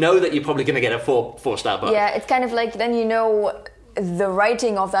 you actually know that you're probably going to get a 4-star book. Yeah, it's kind of like then you know the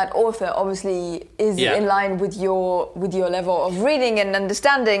writing of that author obviously is in line with your level of reading and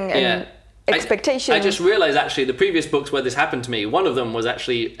understanding and expectation. I just realised actually the previous books where this happened to me, one of them was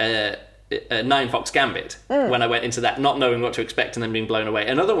actually Nine Fox Gambit, when I went into that not knowing what to expect and then being blown away.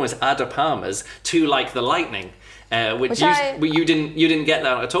 Another one was Ada Palmer's Too Like the Lightning, which you didn't get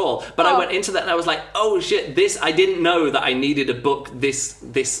that at all. But I went into that and I was like, oh shit, I didn't know that I needed a book this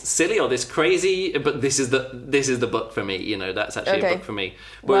silly or this crazy, but this is the book for me. You know, that's actually a book for me.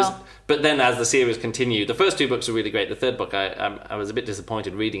 Whereas, but then as the series continued, the first 2 books were really great. The 3rd book, I was a bit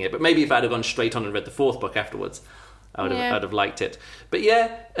disappointed reading it. But maybe if I'd have gone straight on and read the 4th book afterwards, I'd have liked it. But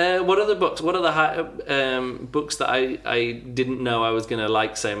what other books? What are the books that I didn't know I was going to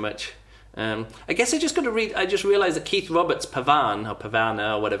like so much? I guess I just got to read. I just realised that Keith Roberts'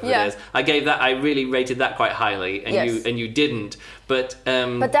 Pavana or whatever it is. I really rated that quite highly, and you didn't. But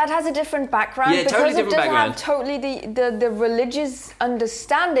that has a different background. Yeah, totally different background. Have totally the religious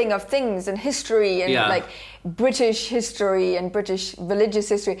understanding of things and history and like British history and British religious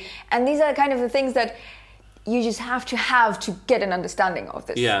history, and these are kind of the things that you just have to get an understanding of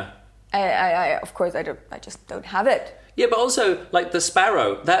this. Yeah. I of course I just don't have it. Yeah, but also like the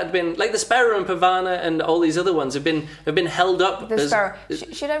Sparrow, that had been like the Sparrow and Pavana and all these other ones have been held up. The Sparrow.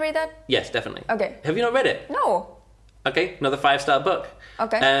 Should I read that? Yes, definitely. Okay. Have you not read it? No. Okay, another 5-star book.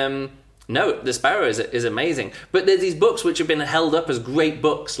 Okay. No, The Sparrow is amazing. But there's these books which have been held up as great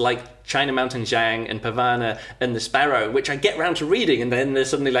books, like China Mountain Zhang and Pavana and The Sparrow, which I get round to reading, and then there's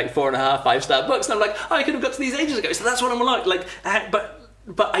suddenly like 4.5, 5-star books, and I'm like, I could have got to these ages ago. So that's what I'm like.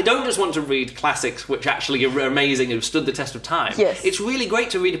 But I don't just want to read classics which actually are amazing and have stood the test of time. Yes. It's really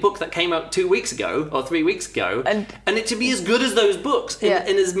great to read a book that came out 2 weeks ago or 3 weeks ago and it to be as good as those books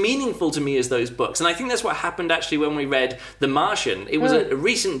and as meaningful to me as those books. And I think that's what happened actually when we read The Martian. It was a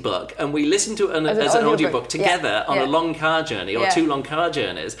recent book and we listened to it as an audiobook together on a long car journey or 2 long car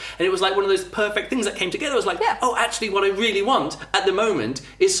journeys. And it was like one of those perfect things that came together. It was like, oh, actually what I really want at the moment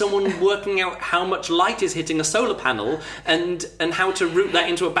is someone working out how much light is hitting a solar panel and how to route that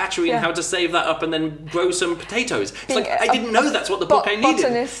into a battery and how to save that up and then grow some potatoes. It's like I didn't know that's what the book I needed.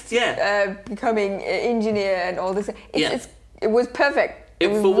 Botanist, becoming engineer and all this. It was perfect. It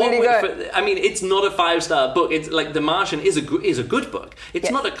was really good. It's not a 5-star book. It's like The Martian is a good book.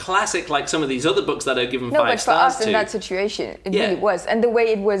 It's not a classic like some of these other books that are given 5 stars. No, but for us in that situation, it really was. And the way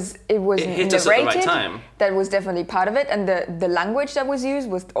it was narrated, us at the right time. That was definitely part of it. And the language that was used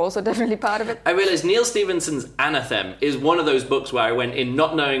was also definitely part of it. I realised Neil Stephenson's Anathem is one of those books where I went in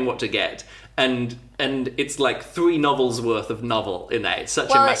not knowing what to get. And it's like 3 novels worth of novel in there. It's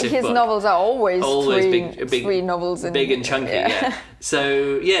such a massive book. His novels are always big 3 novels. Big and chunky,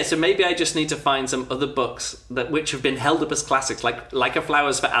 So maybe I just need to find some other books which have been held up as classics, like A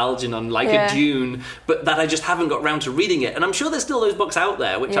Flowers for Algernon, like a Dune, but that I just haven't got round to reading it. And I'm sure there's still those books out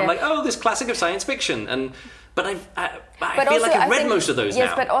there, which I'm like, oh, this classic of science fiction. But I feel like I've read most of those now.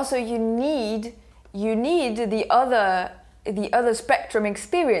 Yes, but also you need the other spectrum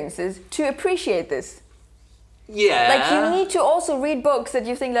experiences to appreciate this. Yeah. Like you need to also read books that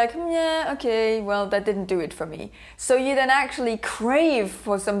you think like, that didn't do it for me. So you then actually crave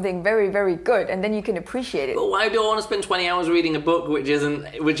for something very, very good and then you can appreciate it. But why do I want to spend 20 hours reading a book which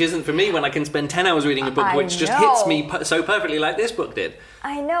isn't for me when I can spend 10 hours reading a book which just hits me so perfectly like this book did?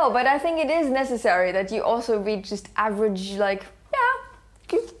 I know, but I think it is necessary that you also read just average,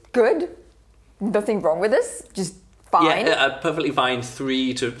 good. Nothing wrong with this. Just fine. Yeah, a perfectly fine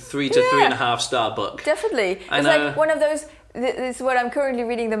 3 to 3.5 star book. Definitely. It's like one of those. This is what I'm currently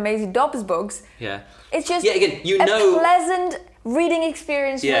reading, the Maisie Dobbs books. Yeah. It's just again, pleasant reading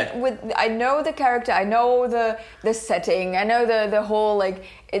experience with I know the character, I know the setting, I know the whole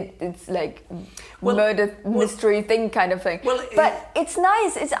it's like murder mystery thing kind of thing. But it's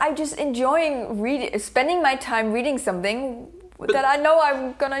nice. I'm just enjoying spending my time reading something that I know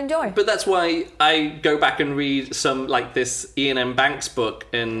I'm going to enjoy. But that's why I go back and read some, like this Ian M. Banks book,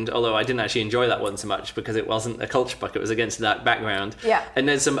 and although I didn't actually enjoy that one so much because it wasn't a culture book, it was Against a Dark Background. Yeah. And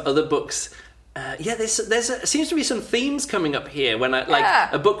there's some other books. Seems to be some themes coming up here when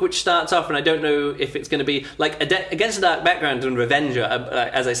a book which starts off and I don't know if it's going to be like Against a Dark Background and Revenger.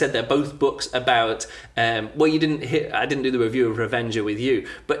 As I said, they're both books about. I didn't do the review of Revenger with you,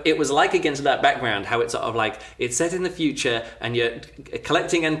 but it was like Against a Dark Background, how it's sort of like it's set in the future and you're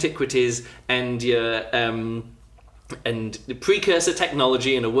collecting antiquities and you're the precursor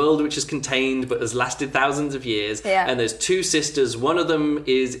technology in a world which is contained but has lasted thousands of years. Yeah. And there's two sisters. One of them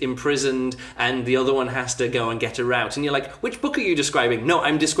is imprisoned and the other one has to go and get her out. And you're like, which book are you describing? No,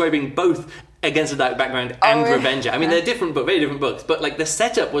 I'm describing both Against a Dark Background and Revenger. I mean, they're different, but very different books. But like the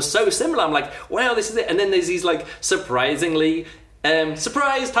setup was so similar. I'm like, wow, this is it. And then there's these like surprisingly...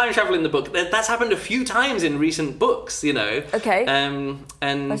 surprise time travel in the book. That's happened a few times in recent books, you know. Okay. And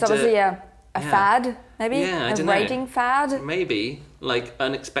so obviously a fad, maybe? Yeah, a writing fad? Maybe. Like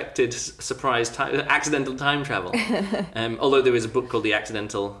unexpected surprise accidental time travel. Although there is a book called The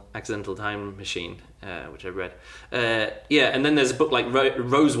Accidental Time Machine, which I read. And then there's a book like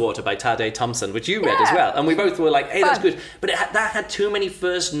Rosewater by Tade Thompson, which you read as well. And we both were like, hey, that's good. But that had too many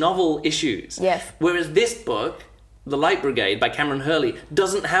first novel issues. Yes. Whereas this book... The Light Brigade by Cameron Hurley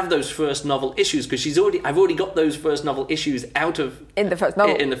doesn't have those first novel issues because I've already got those first novel issues out of in the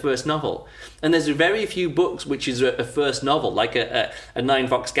first novel. And there's very few books which is a first novel, like a Nine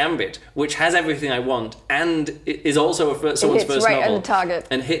Fox Gambit, which has everything I want and is also someone's first right novel on the target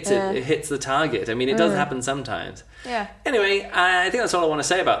and hits it hits the target. I mean, it does happen sometimes. Yeah. Anyway, I think that's all I want to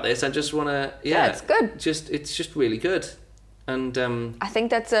say about this. I just want to it's good. It's just really good, and I think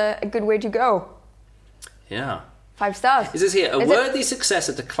that's a good way to go. Yeah. 5 stars. It says here, a worthy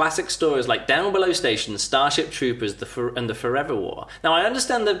successor to classic stories like Down Below Station, Starship Troopers, and the Forever War. Now, I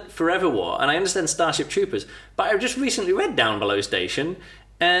understand the Forever War, and I understand Starship Troopers, but I've just recently read Down Below Station,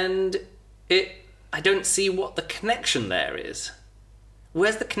 and I don't see what the connection there is.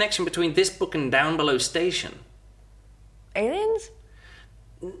 Where's the connection between this book and Down Below Station? Aliens?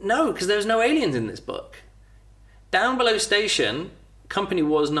 No, because there's no aliens in this book. Down Below Station, Company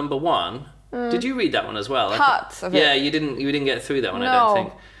Wars #1... Did you read that one as well? Parts of it. Yeah, you didn't get through that one. No, I don't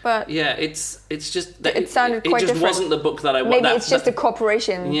think. But yeah, it's just that it sounded quite different. It just wasn't the book that I wanted. Maybe it's just the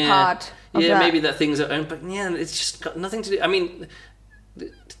corporation part. Yeah, maybe that things are owned, but yeah, it's just got nothing to do. I mean,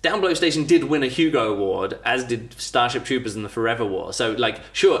 Down Below Station did win a Hugo Award, as did Starship Troopers and the Forever War. So, like,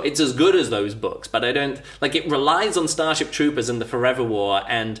 sure, it's as good as those books, but I don't... Like, it relies on Starship Troopers and the Forever War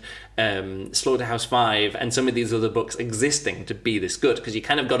and Slaughterhouse-5 and some of these other books existing to be this good, because you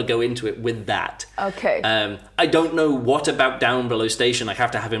kind of got to go into it with that. Okay. I don't know what about Down Below Station I have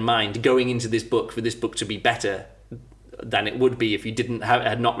to have in mind going into this book for this book to be better than it would be if you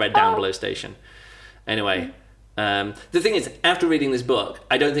had not read Down Below Station. Anyway... the thing is, after reading this book,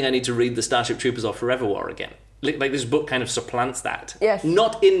 I don't think I need to read the Starship Troopers or Forever War again. Like, this book kind of supplants that. Yes.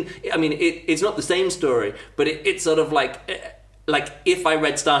 It's not the same story, but it's sort of like if I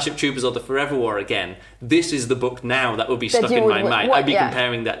read Starship Troopers or the Forever War again, this is the book now that would be stuck in my mind. I'd be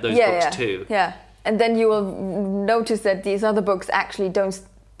comparing those books too. Yeah, and then you will notice that these other books actually don't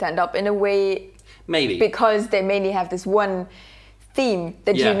stand up in a way... Maybe. Because they mainly have this one... theme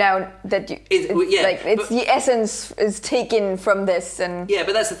that the essence is taken from this, and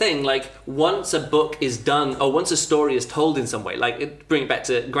but that's the thing. Like, once a book is done, or once a story is told in some way, like bring it back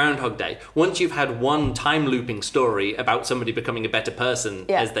to Groundhog Day. Once you've had one time looping story about somebody becoming a better person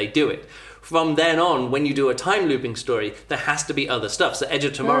as they do it, from then on, when you do a time looping story, there has to be other stuff. So Edge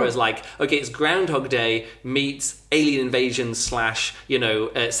of Tomorrow is like, okay, it's Groundhog Day meets Alien Invasion /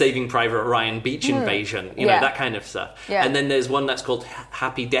 Saving Private Ryan beach invasion, that kind of stuff. Yeah. And then there's one that's called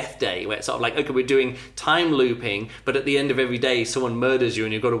Happy Death Day, where it's sort of like, okay, we're doing time looping, but at the end of every day, someone murders you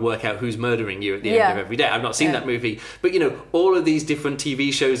and you've got to work out who's murdering you at the end of every day. I've not seen that movie, but all of these different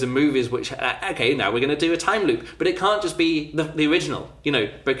TV shows and movies which, okay, now we're going to do a time loop, but it can't just be the original,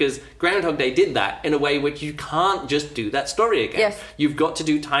 because Groundhog Day did that in a way which you can't just do that story again. Yes. You've got to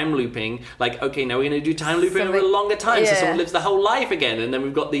do time looping, like, okay, now we're going to do time looping over a longer time, so someone lives the whole life again, and then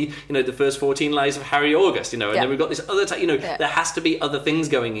we've got the first 14 lives of Harry August, and then we've got this other time, there has to be other things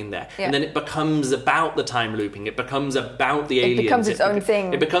going in there, and then it becomes about the time looping, it becomes about the aliens. It becomes its own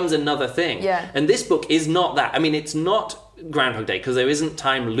thing. It becomes another thing. Yeah. And this book is not that. I mean, it's not Groundhog Day, because there isn't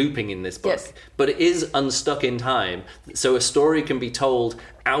time looping in this book, but it is unstuck in time, so a story can be told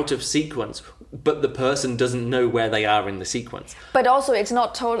out of sequence, but the person doesn't know where they are in the sequence. But also, it's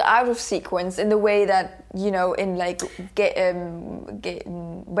not told out of sequence in the way that in like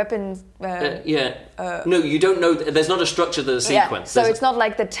weapons. No, you don't know. There's not a structure to the sequence. So it's not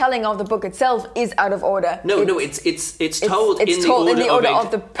like the telling of the book itself is out of order. It's told in the order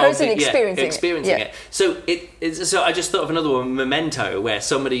of the person experiencing it. So so I just thought of another one, Memento, where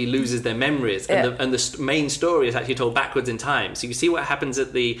somebody loses their memories, and the main story is actually told backwards in time. So you see what happens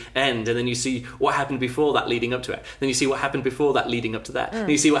at the end, and then you see what happened before that leading up to it. Then you see what happened before that leading up to that. Then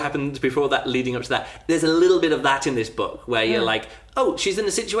you see what happened before that leading up to that. There's a little bit of that in this book where you're like, oh, she's in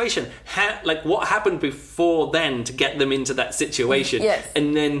a situation. What happened before then to get them into that situation? Yes.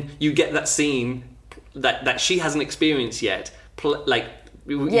 And then you get that scene that she hasn't experienced yet.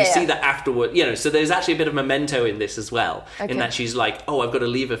 You see that afterward, so there's actually a bit of memento in this as well, in that she's like, oh, I've got to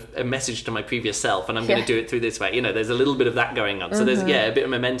leave a message to my previous self, and I'm going to do it through this way. There's a little bit of that going on. So there's, a bit of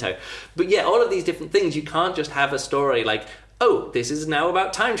memento. But all of these different things, you can't just have a story like, oh, this is now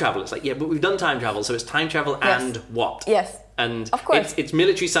about time travel. It's like, but we've done time travel, so it's time travel and what? Yes. And of course. It's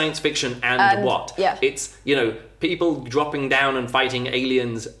military science fiction and what? Yeah. It's, people dropping down and fighting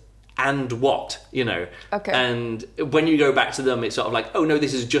aliens and what, Okay. And when you go back to them, it's sort of like, oh no,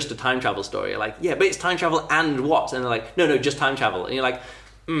 this is just a time travel story. You're like, yeah, but it's time travel and what? And they're like, no, just time travel. And you're like,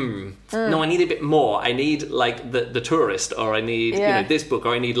 no, I need a bit more. I need like the Tourist, or I need this book,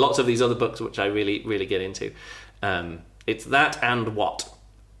 or I need lots of these other books, which I really, really get into. It's that and what.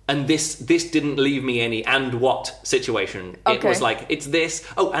 And this didn't leave me any and what situation. Okay. It was like, it's this,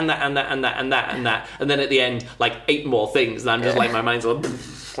 and that, and that, and that, and that, and that. And then at the end, like 8 more things. And I'm just like, my mind's all...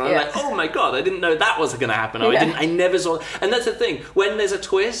 And I'm like, oh my God, I didn't know that was going to happen. Or I never saw... And that's the thing. When there's a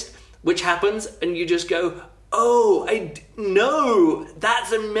twist, which happens, and you just go, oh, no,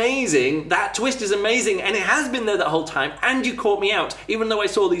 that's amazing. That twist is amazing. And it has been there that whole time. And you caught me out. Even though I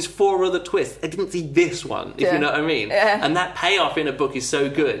saw these 4 other twists, I didn't see this one, if you know what I mean. Yeah. And that payoff in a book is so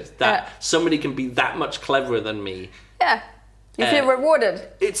good that somebody can be that much cleverer than me. Yeah. You feel rewarded.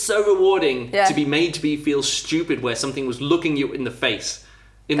 It's so rewarding to be made to feel stupid where something was looking you in the face.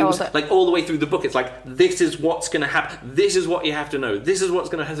 And it was like all the way through the book, it's like, this is what's going to happen. This is what you have to know. This is what's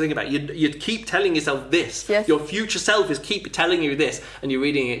going to have to think about. You'd keep telling yourself this. Yes. Your future self is keep telling you this. And you're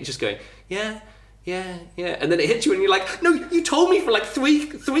reading it just going, yeah. And then it hits you and you're like, no, you told me for like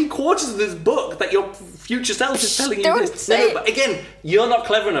three quarters of this book that your future self is telling you this. No, but again, you're not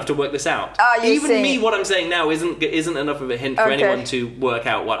clever enough to work this out. Even me, what I'm saying now isn't enough of a hint for anyone to work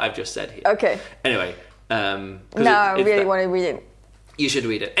out what I've just said here. Okay. Anyway. No, I really want to read it. You should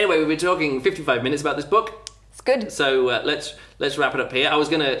read it. Anyway, we've been talking 55 minutes about this book. It's good. So let's wrap it up here. I was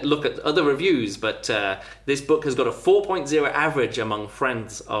going to look at other reviews, but this book has got a 4.0 average among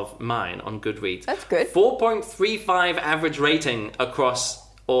friends of mine on Goodreads. That's good. 4.35 average rating across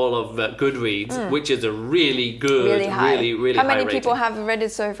all of Goodreads, which is a really good, really high rating. How many people have read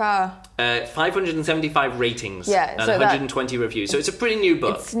it so far? 575 ratings and 120 reviews. So it's a pretty new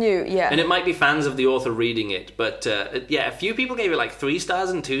book. It's new, yeah. And it might be fans of the author reading it. But a few people gave it like 3 stars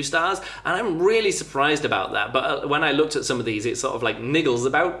and 2 stars. And I'm really surprised about that. But when I looked at some of these, it sort of like niggles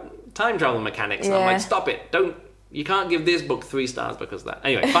about time travel mechanics. And I'm like, stop it. You can't give this book 3 stars because of that.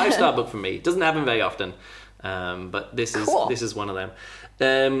 Anyway, 5-star book for me. It doesn't happen very often. But this is one of them.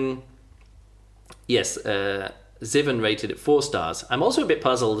 Yes, Zivan rated it 4 stars. I'm also a bit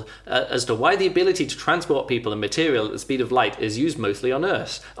puzzled as to why the ability to transport people and material at the speed of light is used mostly on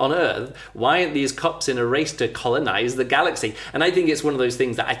Earth. Why aren't these cops in a race to colonize the galaxy? And I think it's one of those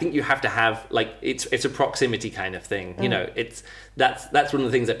things that I think you have to have, like, it's a proximity kind of thing. That's one of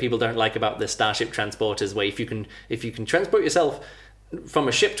the things that people don't like about the Starship Transporters, where if you can transport yourself from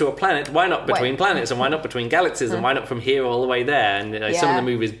a ship to a planet, why not between planets, and why not between galaxies, and why not from here all the way there? And some of the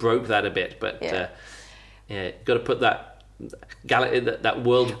movies broke that a bit, but got to put that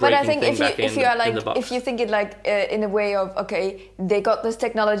world-breaking but I think thing back in the box. If you think it like in a way of, okay, they got this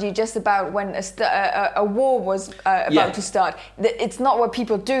technology just about when a war was about to start. It's not what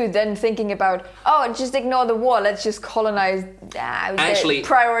people do then, thinking about, just ignore the war, let's just colonize. Actually,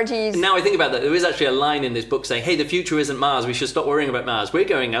 priorities. Now I think about that, there is actually a line in this book saying, hey, the future isn't Mars, we should stop worrying about Mars, we're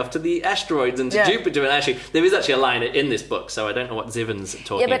going after the asteroids and to Jupiter. And actually there is actually a line in this book, so I don't know what Zivan's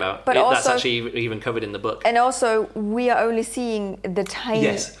talking about. But also, that's actually even covered in the book. And also, we are only seeing the tiny...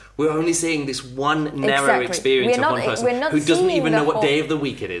 Yes, we're only seeing this one narrow experience of one person who doesn't even know what day of the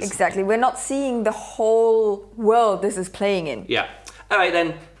week it is. Exactly, we're not seeing the whole world this is playing in. Yeah. All right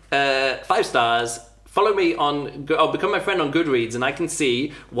then, 5 stars. Follow me become my friend on Goodreads, and I can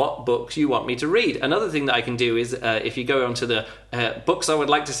see what books you want me to read. Another thing that I can do is, if you go onto the books I would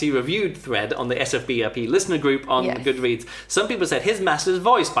like to see reviewed thread on the SFBRP listener group on Goodreads, some people said His Master's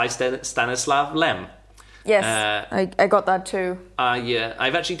Voice by Stanislav Lem. Yes, I got that too.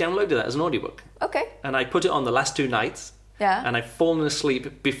 I've actually downloaded that as an audiobook. Okay. And I put it on the last 2 nights. Yeah. And I've fallen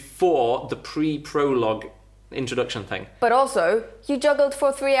asleep before the pre-prologue introduction thing. But also, you juggled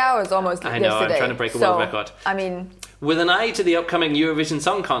for 3 hours almost yesterday. I know, I'm trying to break a world record. I mean... With an eye to the upcoming Eurovision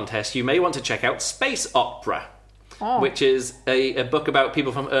Song Contest, you may want to check out Space Opera. Which is a book about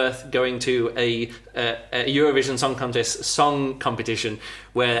people from Earth going to a Eurovision Song Contest song competition,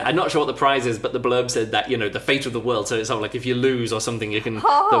 where I'm not sure what the prize is, but the blurb said that, the fate of the world. So it's sort of like if you lose or something,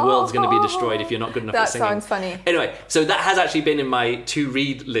 the world's going to be destroyed if you're not good enough at singing. That sounds funny. Anyway, so that has actually been in my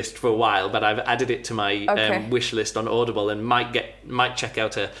to-read list for a while, but I've added it to my wish list on Audible, and might check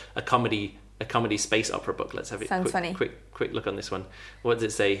out a comedy a comedy space opera book. Let's have Sounds funny. Quick look on this one. What does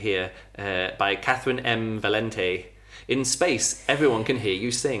it say here? By Catherine M. Valente. In space, everyone can hear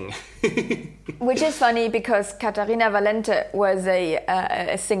you sing. Which is funny because Catarina Valente was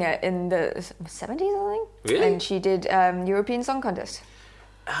a singer in the 70s, I think. Really? And she did European Song Contest.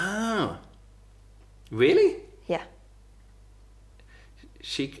 Oh. Really? Yeah.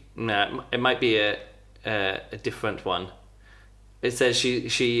 It might be a different one. It says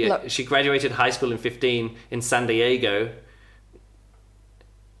she graduated high school in 15 in San Diego.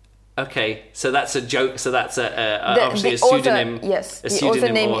 Okay, so that's a joke. So that's obviously a pseudonym. Yes, the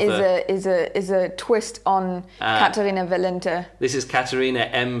author name is a twist on Catarina Valente. This is Catarina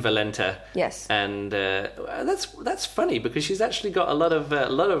M. Valente. Yes, and that's funny because she's actually got a lot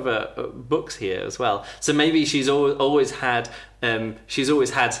of books here as well. So maybe she's always had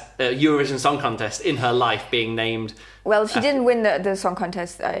Eurovision Song Contest in her life being named. Well, she didn't win the song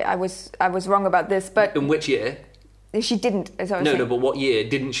contest. I was wrong about this, but in which year? She didn't. No, but what year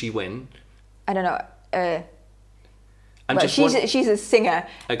didn't she win? I don't know. She's a singer.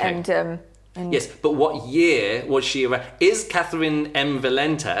 Okay. And yes, but what year was she around? Is Catherine M.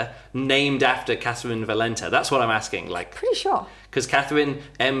 Valente named after Catherine Valente? That's what I'm asking. Pretty sure. Because Catherine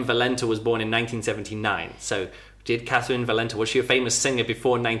M. Valente was born in 1979. So did Catherine Valente, was she a famous singer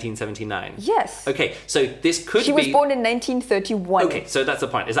before 1979? Yes. Okay, so this could be... She was born in 1931. Okay, so that's the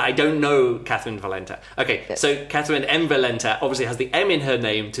point, is that I don't know Catherine Valente. Okay, yes. So Catherine M. Valente obviously has the M in her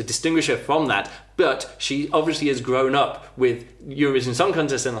name to distinguish her from that, but she obviously has grown up with Eurovision Song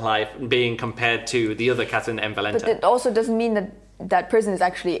Contest in her life being compared to the other Catherine M. Valente. But it also doesn't mean that that person is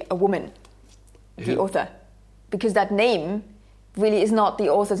actually a woman, the author. Because that name really is not the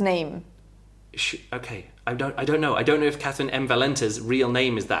author's name. Okay, I don't know. I don't know if Catherine M. Valente's real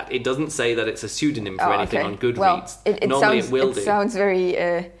name is that. It doesn't say that it's a pseudonym for anything on Goodreads. Well, Normally it will do. It sounds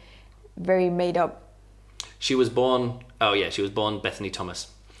very, very made up. She was born Bethany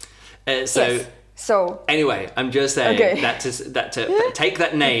Thomas. Yes. So anyway, I'm just saying that to take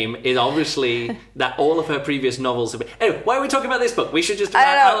that name is obviously that all of her previous novels have been... Anyway, why are we talking about this book? We should just... We'll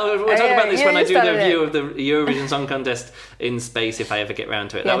talk about this when I do the review of the Eurovision Song Contest in space, if I ever get round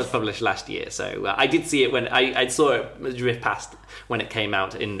to it. Yes. That was published last year, so I did see it when... I saw it drift past when it came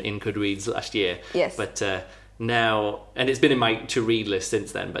out in Goodreads last year. Yes. But now... And it's been in my to-read list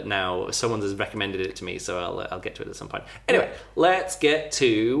since then, but now someone has recommended it to me, so I'll get to it at some point. Anyway, let's get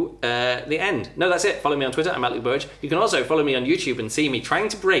to the end. No, that's it. Follow me on Twitter. I'm @LukeBurridge. You can also follow me on YouTube and see me trying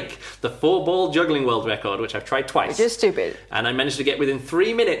to break the 4-ball juggling world record, which I've tried twice. Which is stupid. And I managed to get within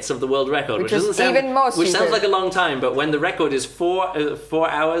 3 minutes of the world record, which doesn't sound... even more stupid. Which sounds like a long time, but when the record is 2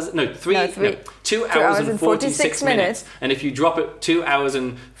 hours and 46 minutes, and if you drop it 2 hours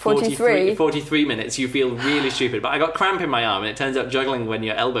and 43 minutes, you feel really stupid. But I got cramp in my arm, and it turns out juggling when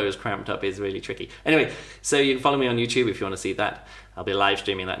your elbow is cramped up is really tricky. Anyway, so you can follow me on YouTube if you want to see that. I'll be live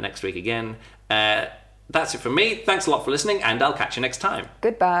streaming that next week again. That's it from me. Thanks a lot for listening, and I'll catch you next time.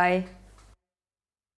 Goodbye.